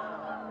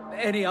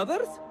 Any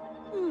others?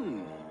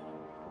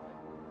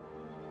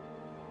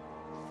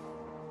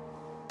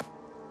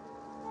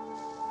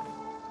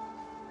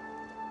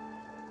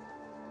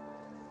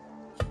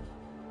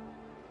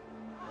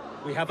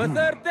 We have a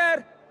third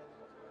there.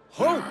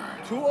 Oh,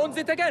 who owns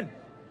it again.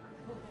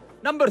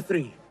 Number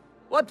 3,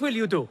 what will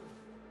you do?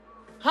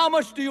 How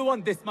much do you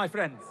want this, my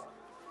friends?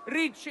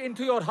 Reach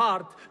into your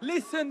heart,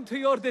 listen to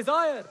your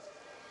desire.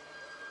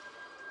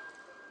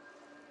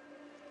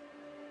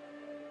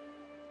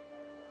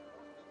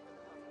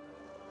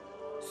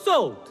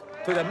 Sold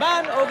to the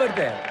man over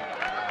there.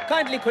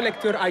 Kindly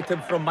collect your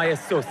item from my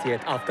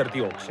associate after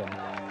the auction.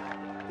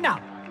 Now,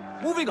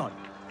 moving on.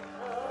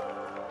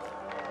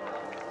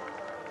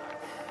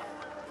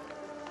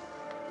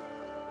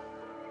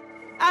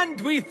 And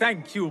we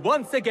thank you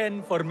once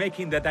again for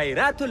making the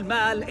Dairatul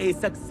Mal a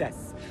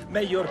success.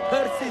 May your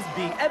purses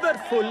be ever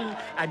full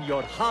and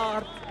your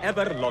heart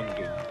ever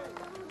longing.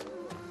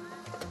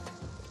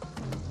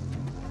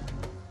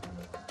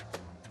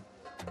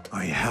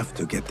 I have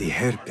to get the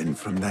hairpin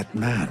from that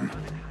man.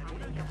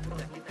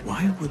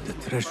 Why would the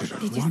treasurer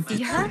want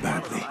it so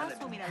badly?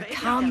 Her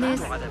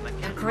calmness,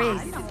 her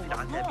grace.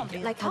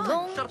 Like a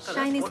long,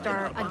 shiny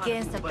star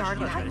against the dark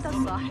night.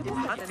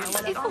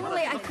 If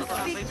only I could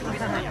speak to her.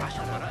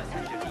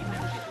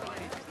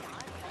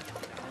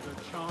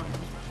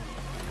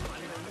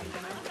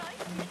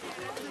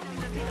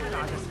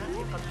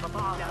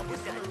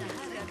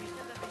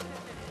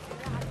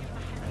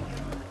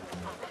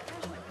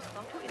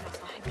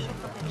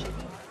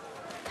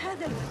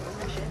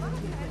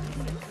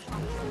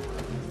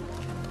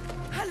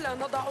 هلا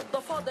نضع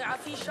الضفادع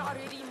في شعر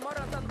ريم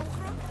مرة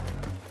أخرى؟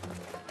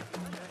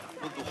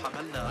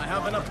 I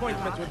have an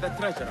appointment with the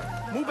treasurer.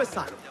 Move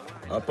aside.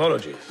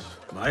 Apologies.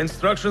 My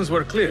instructions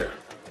were clear.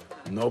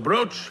 No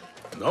brooch,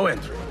 no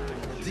entry.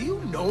 Do you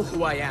know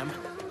who I am?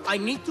 I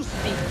need to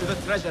speak to the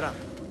treasurer.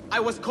 I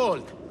was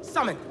called,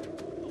 summoned.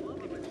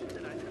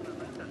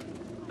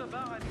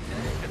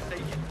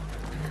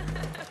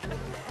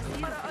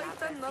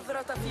 أرأيت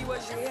النظرة في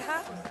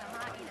وجهها؟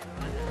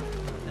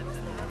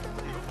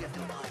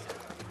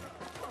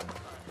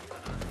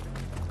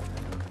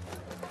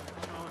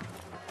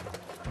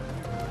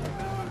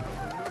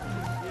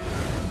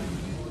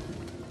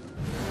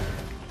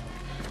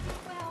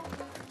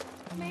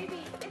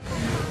 Maybe it's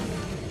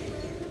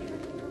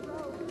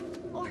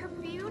or her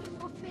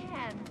beautiful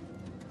fan.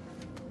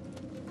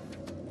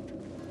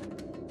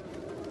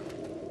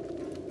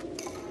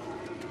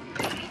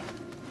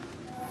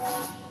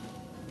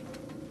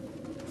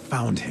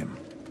 Found him.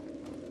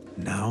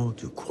 Now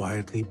to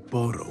quietly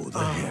borrow the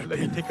hairpin. Let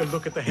me take a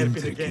look at the hairpin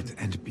Intricate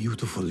again. and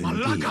beautiful indeed.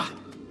 Malaka!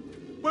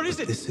 Where is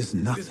But it? this is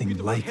nothing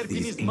like hairpin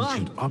these is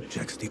ancient mine.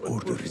 objects the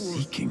Order is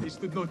seeking. They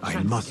stood no I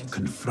chance must against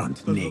confront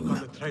the Ning. look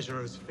on the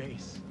treasurer's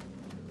face.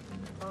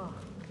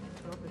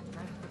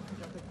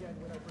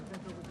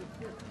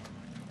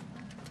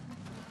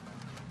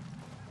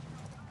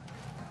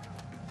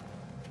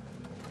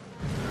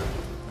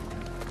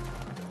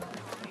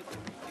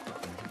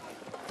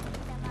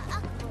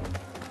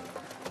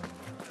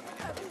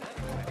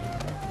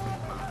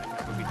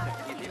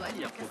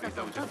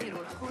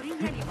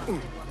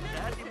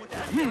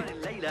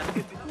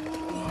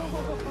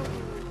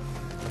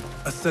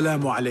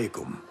 Assalamu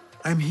alaikum.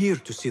 I'm here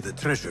to see the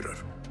treasurer.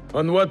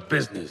 On what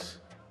business?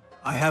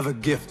 I have a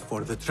gift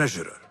for the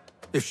treasurer,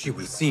 if she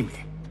will see me.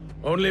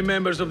 Only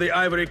members of the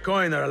Ivory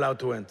Coin are allowed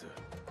to enter.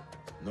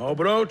 No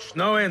brooch,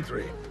 no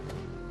entry.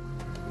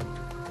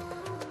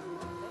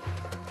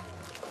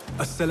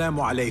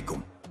 Assalamu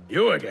alaikum.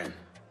 You again.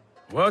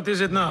 What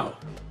is it now?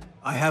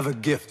 I have a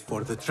gift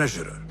for the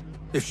treasurer,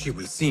 if she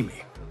will see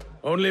me.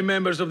 Only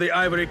members of the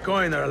Ivory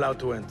Coin are allowed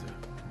to enter.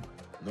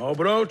 No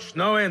brooch,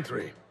 no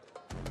entry.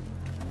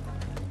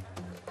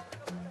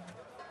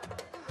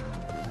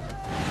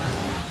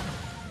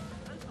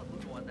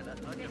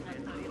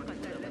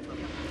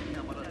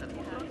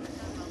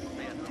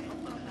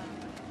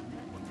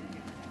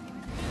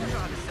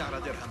 اجعل السعر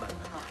درهما.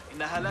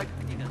 إنها لك.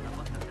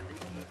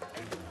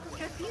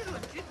 كثير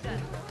جدا.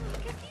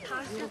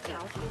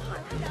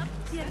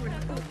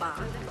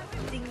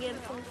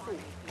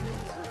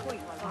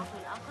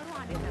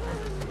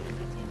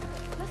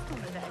 لست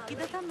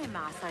متأكدة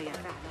مما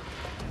سيفعل.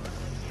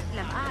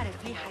 لم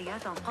أعرف لي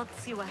حياة قط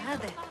سوى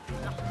هذا.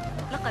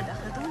 لقد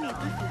أخذوني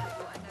طفلة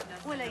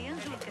ولا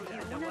ينجو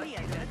الكثيرون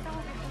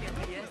ليتمتعوا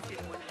بحريات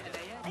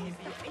المنحنيات في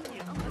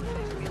أي أمر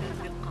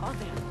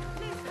عذر.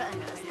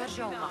 فأنا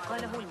أسترجع ما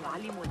قاله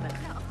المعلم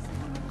المدرسة.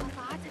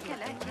 مقاطعتك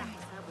لا حساب.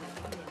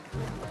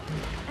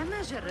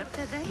 أما جربت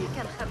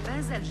ذلك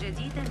الخباز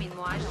الجديد من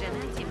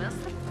معجنات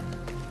مصر؟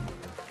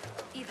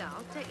 إذا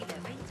عدت إلى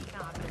بيتك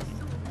عبر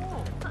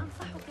السوق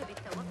فأنصحك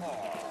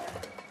بالتوقف.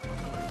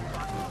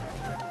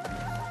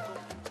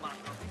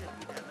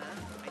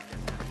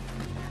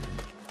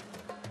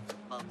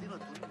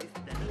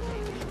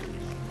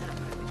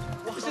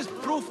 This is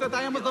proof that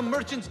I am of the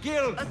Merchants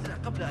Guild.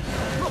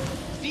 Look,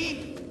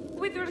 see?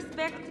 With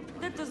respect,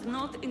 that does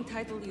not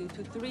entitle you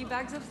to 3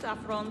 bags of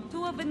saffron,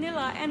 2 of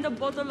vanilla, and a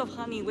bottle of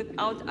honey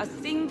without a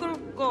single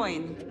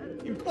coin.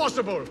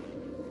 Impossible!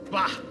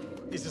 Bah!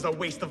 This is a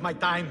waste of my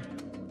time.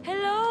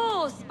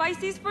 Hello!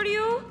 Spices for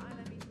you?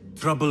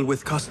 Trouble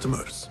with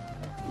customers.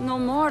 No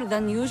more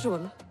than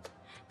usual.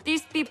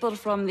 These people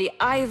from the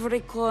Ivory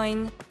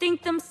Coin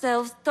think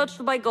themselves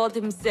touched by God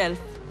himself.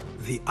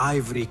 The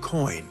Ivory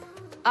Coin?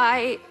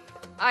 I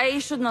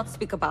should not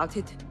speak about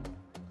it.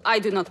 I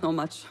do not know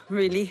much,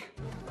 really.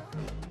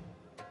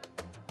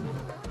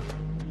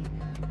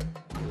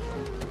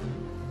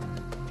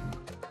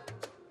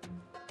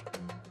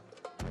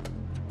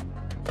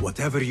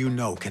 Whatever you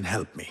know can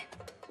help me.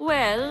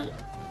 Well,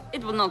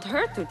 it would not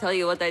hurt to tell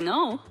you what I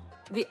know.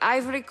 The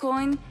Ivory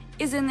Coin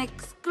is an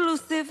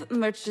exclusive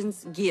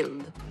merchants'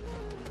 guild.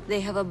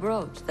 They have a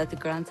brooch that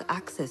grants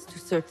access to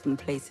certain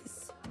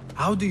places.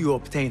 How do you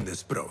obtain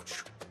this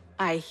brooch?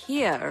 I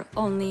hear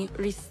only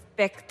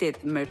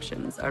respected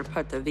merchants are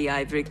part of the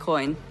Ivory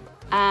Coin,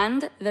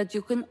 and that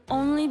you can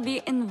only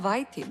be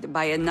invited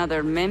by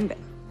another member.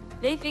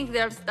 They think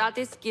their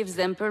status gives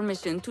them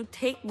permission to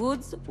take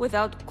goods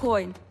without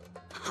coin.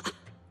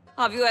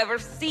 Have you ever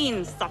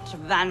seen such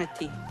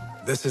vanity?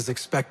 This is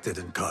expected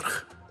in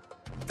Karkh.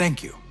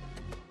 Thank you.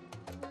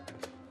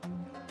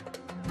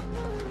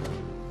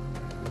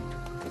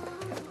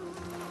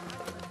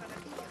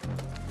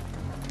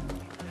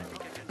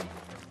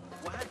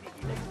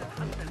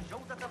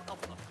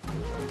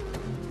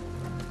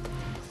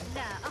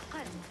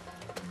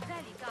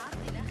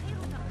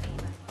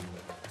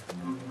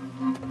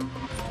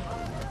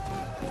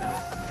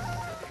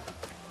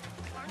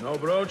 No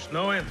brooch,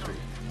 no entry.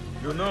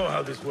 You know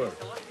how this works.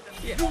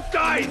 You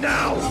die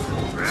now!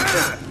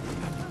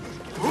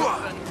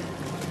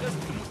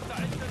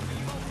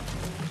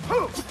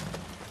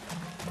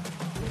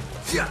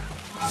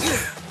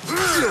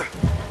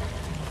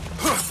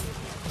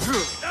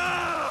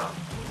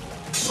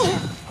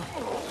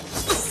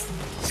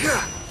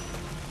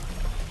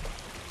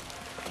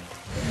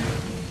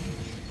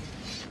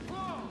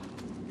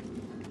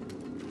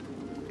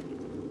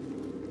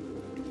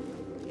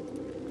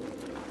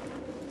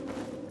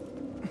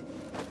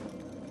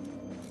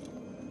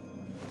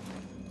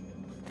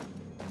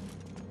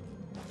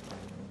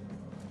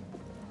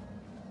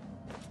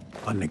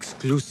 An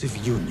exclusive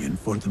union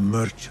for the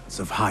merchants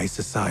of high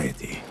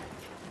society.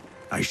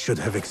 I should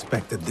have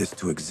expected this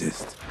to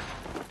exist.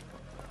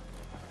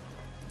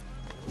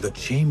 The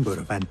Chamber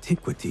of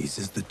Antiquities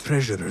is the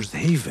treasurer's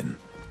haven.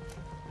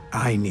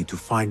 I need to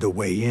find a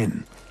way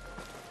in.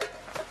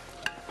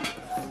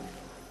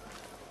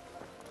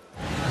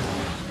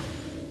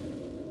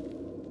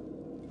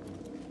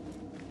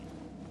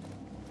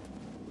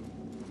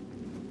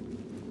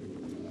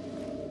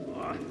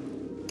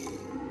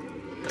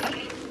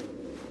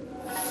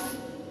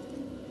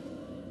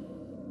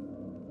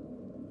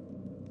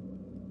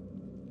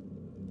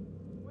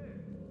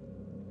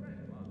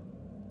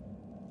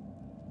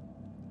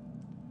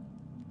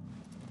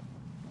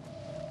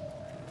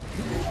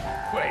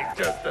 Wait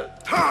just a...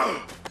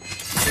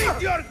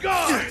 Keep your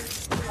guard!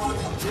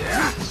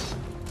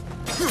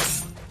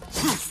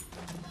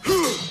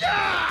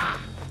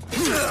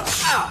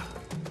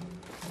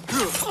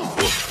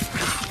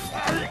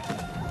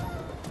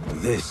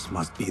 This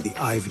must be the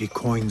Ivory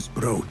Coin's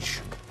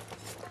brooch.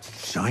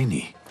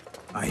 Shiny.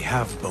 I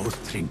have both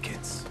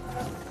trinkets.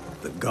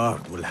 The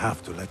guard will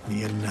have to let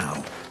me in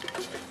now.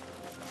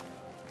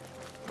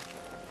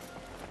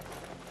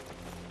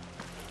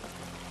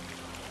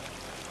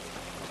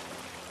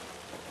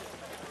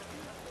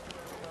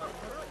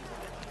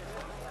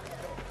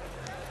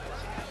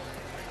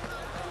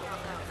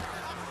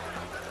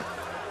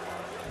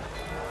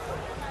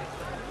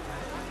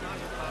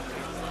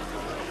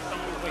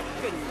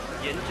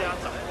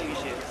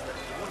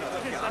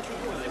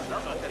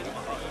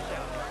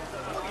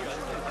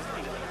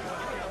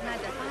 ما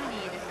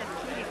دفعني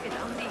للتفكير في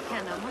الأمر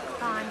كان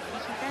مقطعا في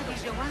كتاب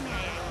جوامع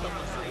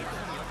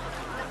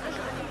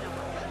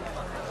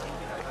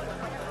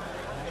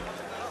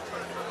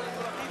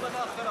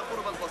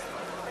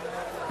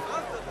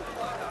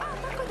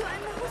أعتقد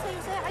أنه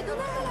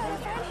سيساعدنا على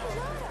رفع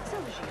الحجارة.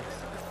 زوجي.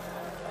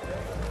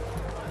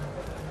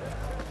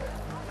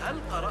 هل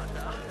قرأت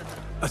أحدث؟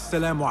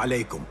 Assalamu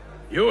alaikum.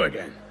 You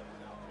again?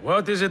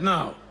 What is it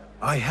now?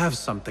 I have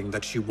something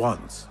that she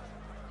wants.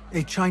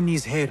 A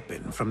Chinese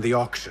hairpin from the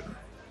auction.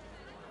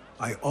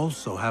 I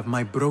also have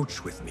my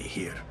brooch with me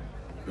here.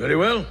 Very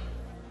well.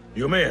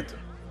 You may enter.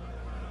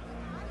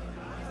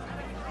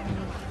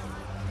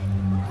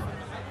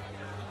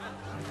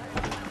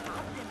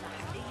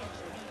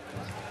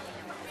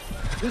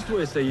 This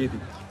way, Sayyidi.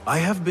 I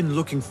have been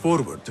looking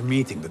forward to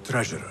meeting the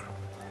treasurer.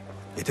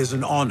 It is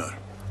an honor.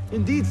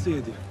 Indeed,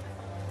 Sayyidi.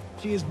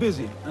 She is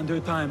busy, and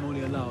her time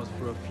only allows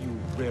for a few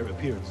rare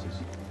appearances.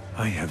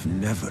 I have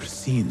never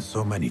seen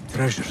so many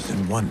treasures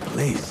in one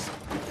place.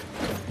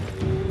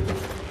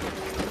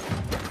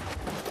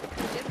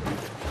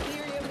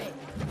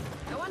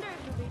 I wonder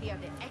if you really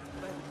are the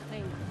expert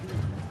claim to be.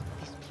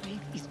 This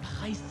plate is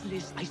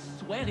priceless, I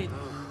swear it.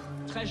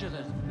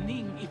 Treasurer,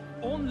 Ning, if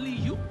only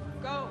you...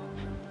 Go.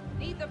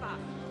 Leave the bath.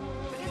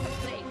 But get the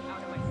plague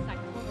out of my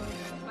sight.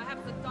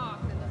 Perhaps the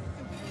dogs and the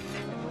soup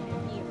with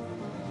their ears.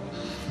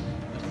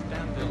 The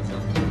standards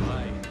are too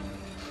high.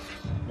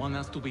 One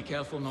has to be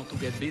careful not to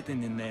get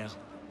bitten in there.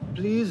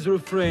 Please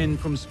refrain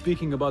from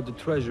speaking about the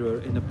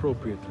treasurer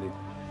inappropriately.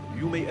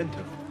 You may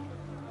enter.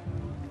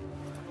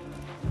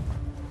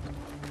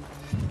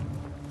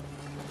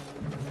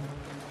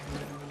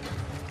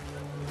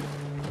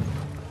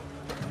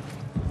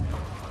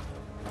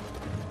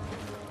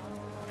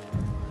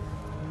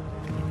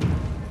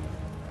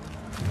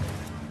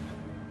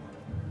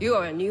 You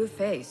are a new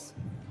face.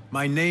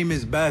 My name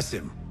is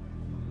Basim.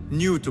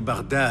 New to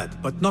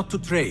Baghdad, but not to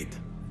trade.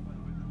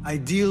 I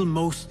deal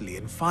mostly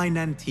in fine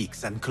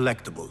antiques and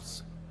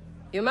collectibles.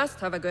 You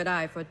must have a good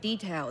eye for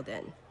detail,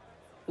 then.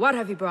 What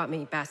have you brought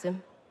me,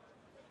 Basim?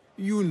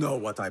 You know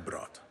what I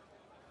brought.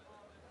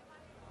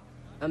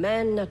 A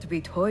man not to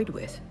be toyed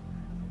with.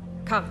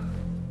 Come,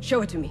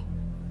 show it to me.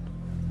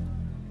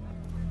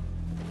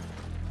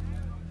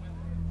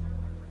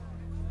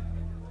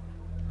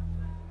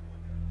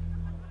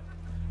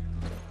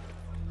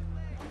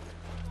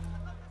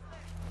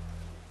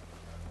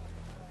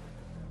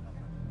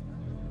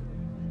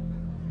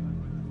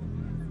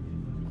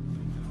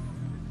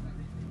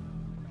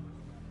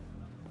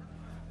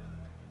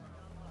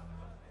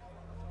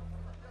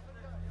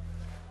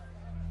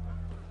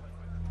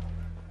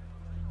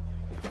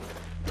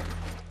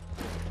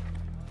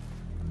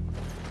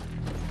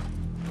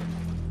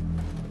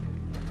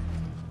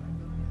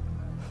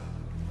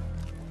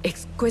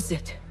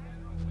 Exquisite.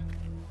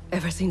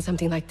 Ever seen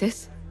something like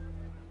this?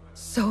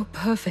 So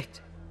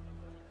perfect.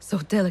 So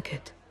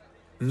delicate.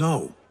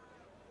 No,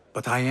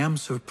 but I am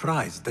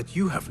surprised that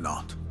you have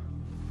not.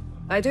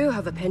 I do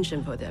have a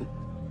penchant for them.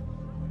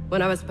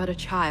 When I was but a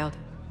child,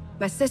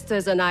 my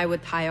sisters and I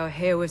would tie our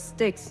hair with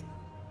sticks,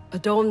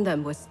 adorn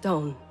them with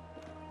stone.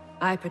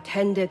 I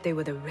pretended they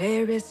were the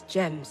rarest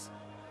gems.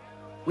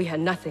 We had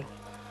nothing,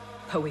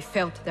 but we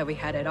felt that we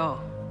had it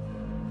all.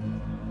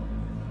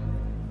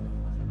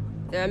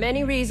 There are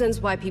many reasons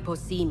why people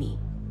see me.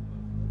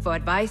 For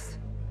advice,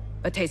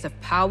 a taste of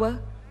power,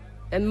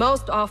 and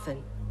most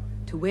often,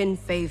 to win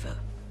favor.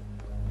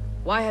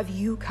 Why have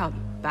you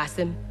come,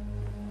 Basim?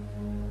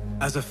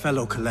 As a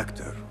fellow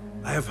collector,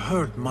 I have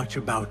heard much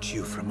about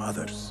you from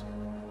others.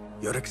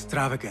 Your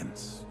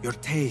extravagance, your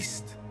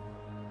taste.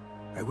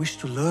 I wish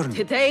to learn.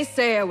 Did they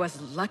say I was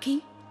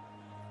lucky?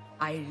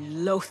 I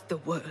loathe the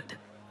word.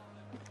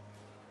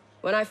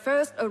 When I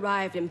first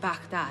arrived in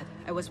Baghdad,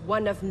 I was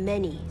one of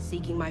many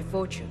seeking my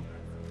fortune.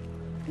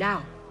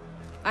 Now,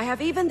 I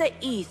have even the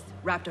East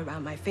wrapped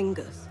around my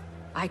fingers.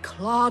 I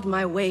clawed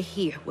my way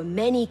here when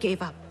many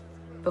gave up,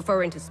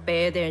 preferring to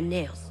spare their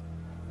nails.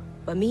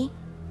 But me?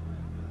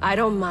 I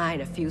don't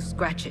mind a few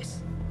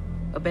scratches,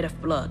 a bit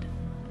of blood.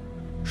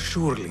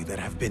 Surely there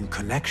have been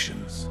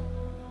connections.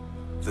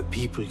 The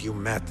people you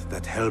met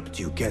that helped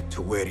you get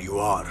to where you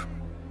are.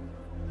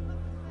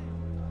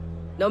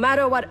 No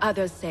matter what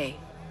others say,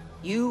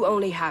 you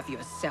only have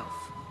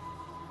yourself.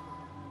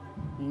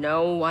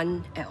 No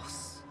one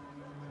else.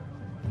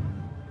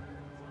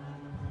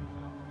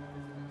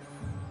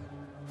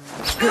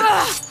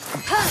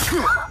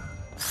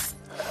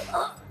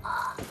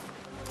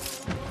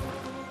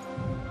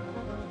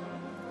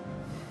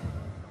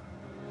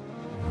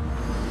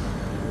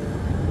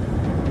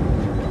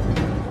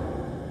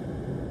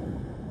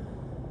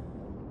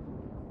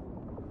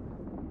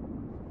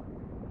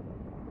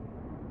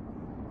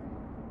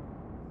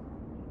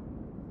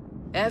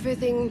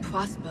 Everything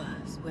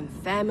prospers when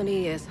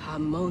family is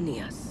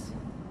harmonious.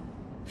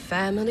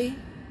 Family?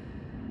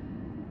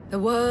 The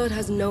word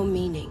has no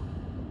meaning.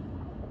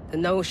 The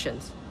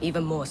notions,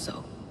 even more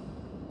so.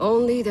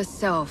 Only the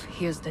self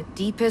hears the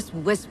deepest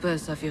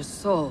whispers of your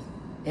soul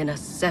and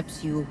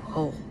accepts you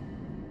whole.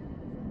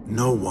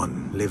 No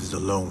one lives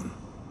alone.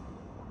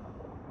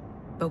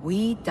 But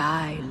we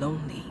die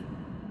lonely.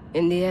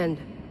 In the end,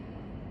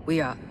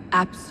 we are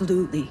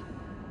absolutely,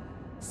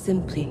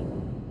 simply,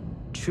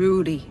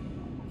 truly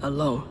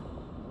alone.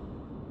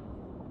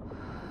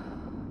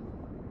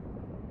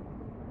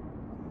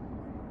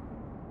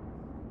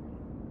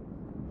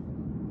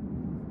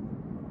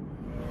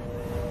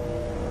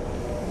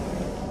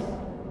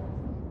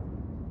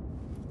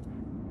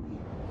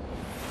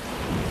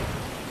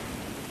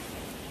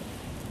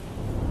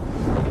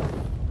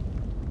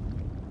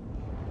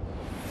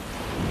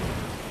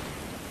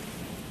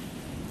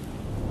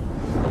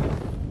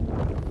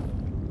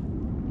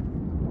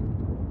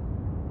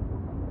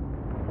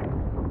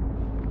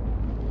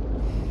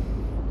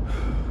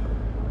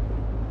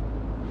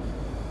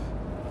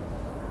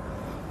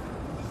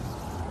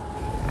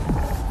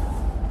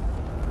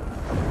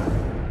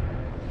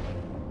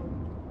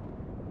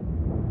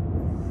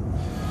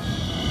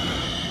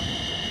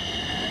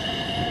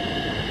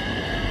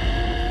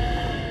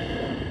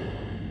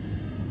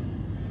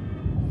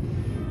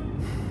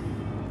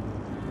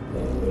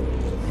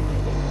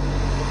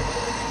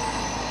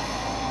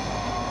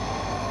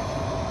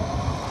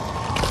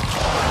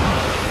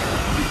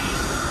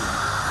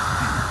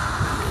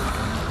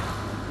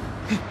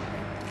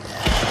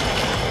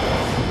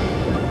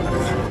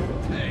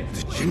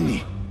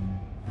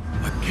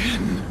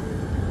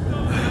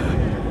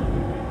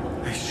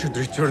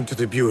 Return to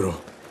the Bureau.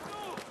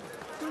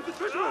 The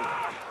treasurer!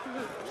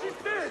 She's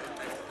dead!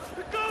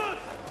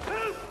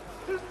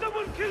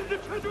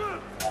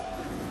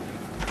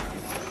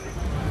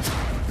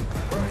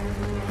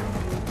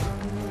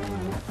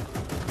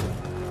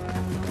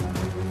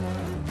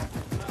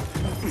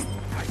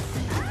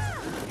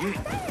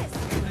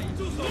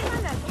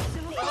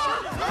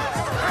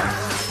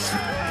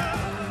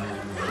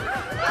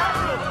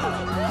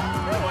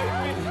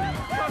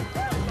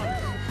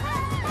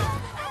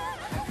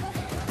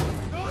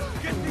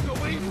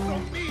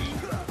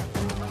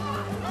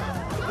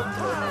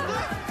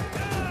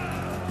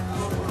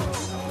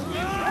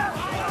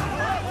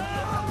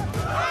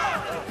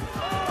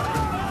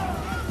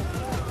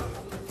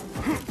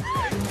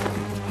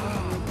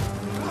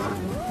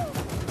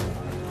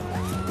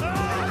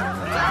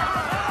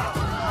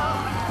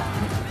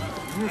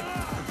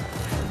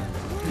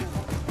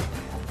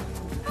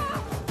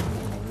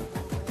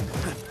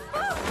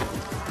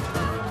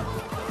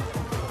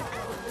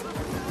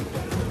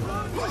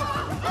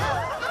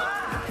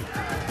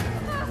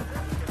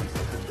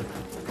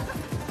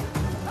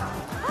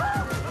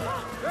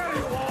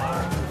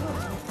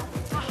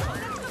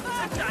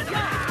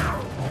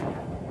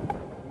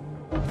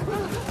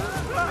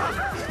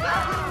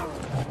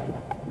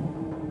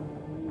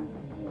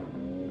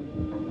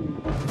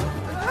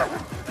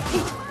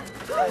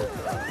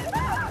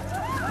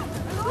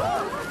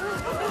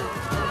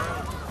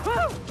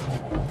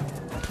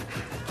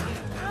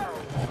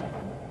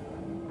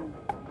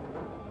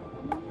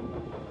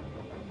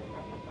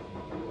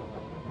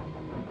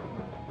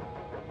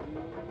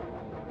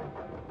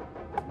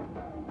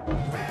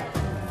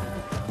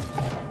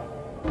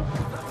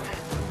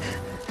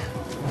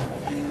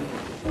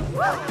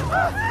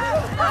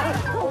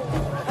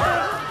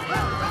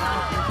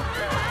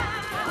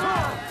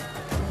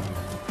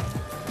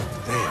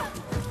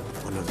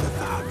 One of the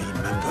Thahabi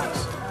members.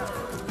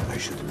 I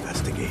should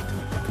investigate.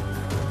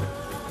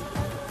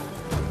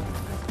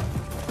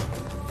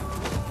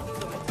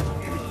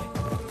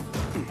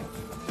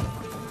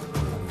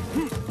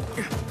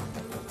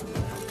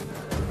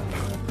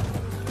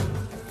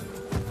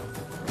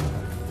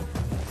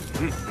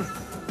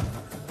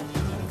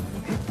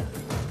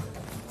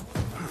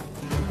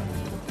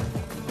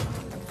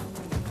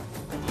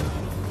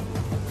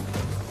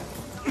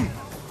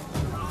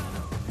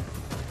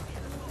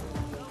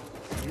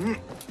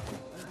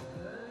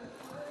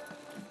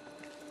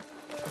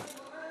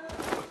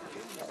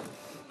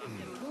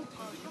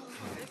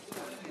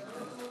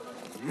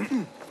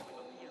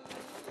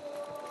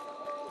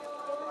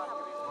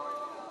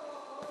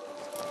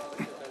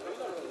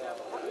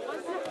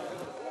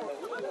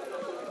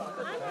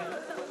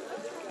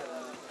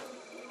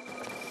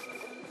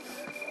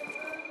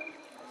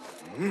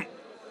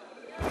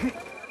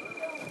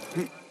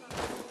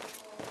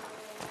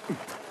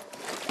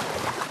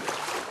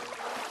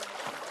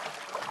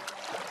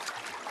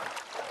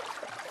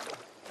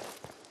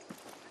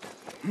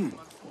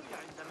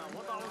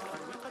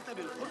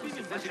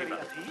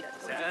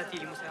 سآتي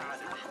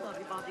لمساعدة.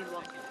 أحظى ببعض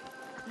الوقت.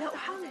 لا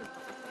أحاول.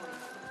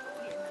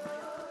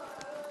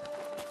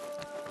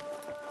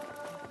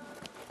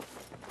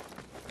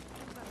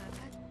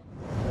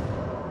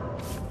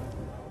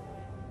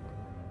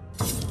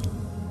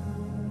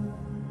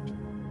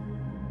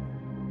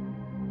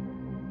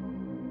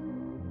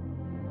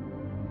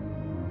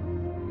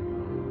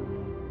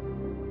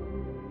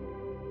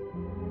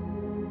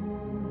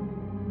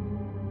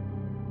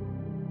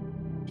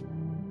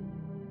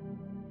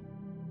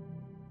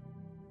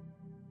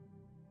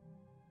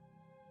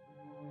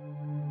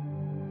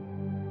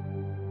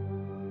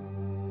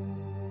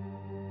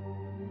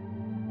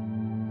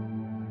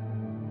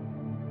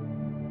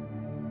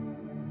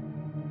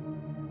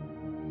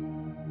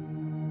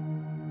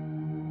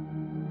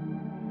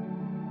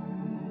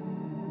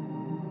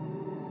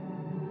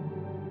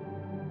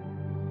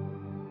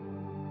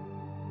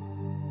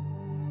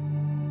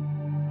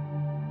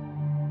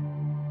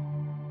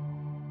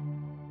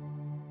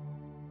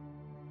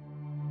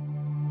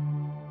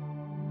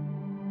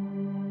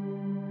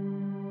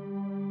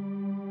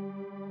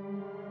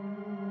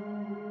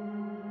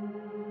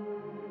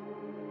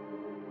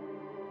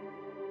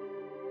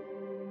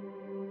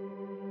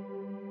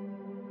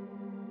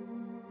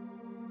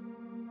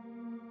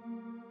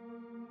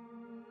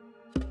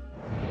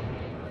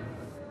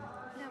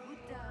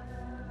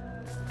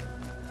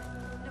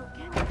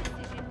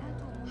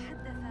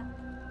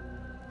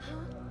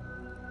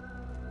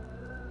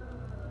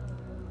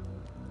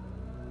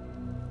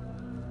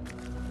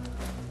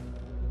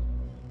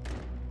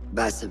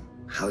 Basim,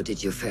 how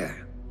did you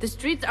fare? The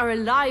streets are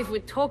alive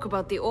with talk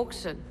about the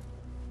auction.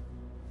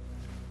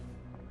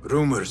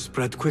 Rumors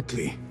spread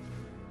quickly.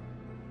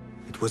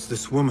 It was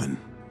this woman,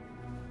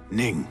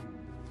 Ning.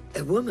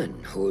 A woman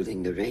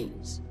holding the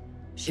reins.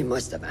 She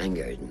must have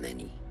angered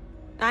many.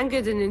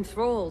 Angered and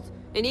enthralled,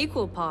 in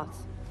equal parts.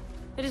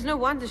 It is no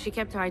wonder she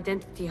kept her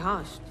identity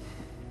hushed.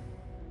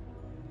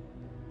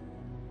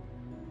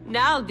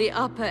 Now the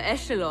upper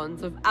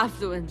echelons of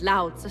affluent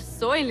louts are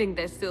soiling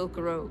their silk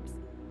robes,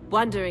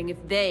 wondering if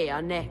they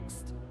are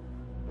next.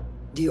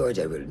 The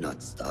Order will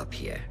not stop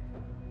here.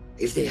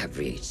 If they have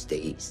reached the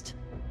east,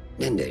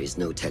 then there is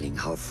no telling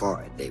how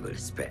far they will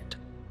spread.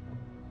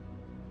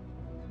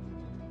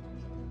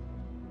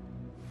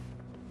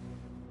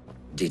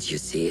 Did you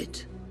see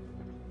it?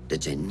 The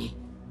Jinni?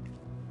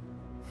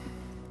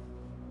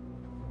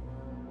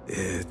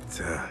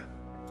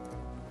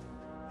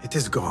 It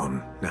is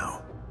gone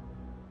now.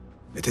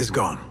 It is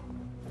gone.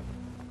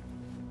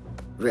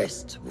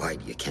 Rest while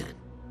you can.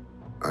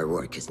 Our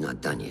work is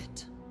not done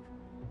yet.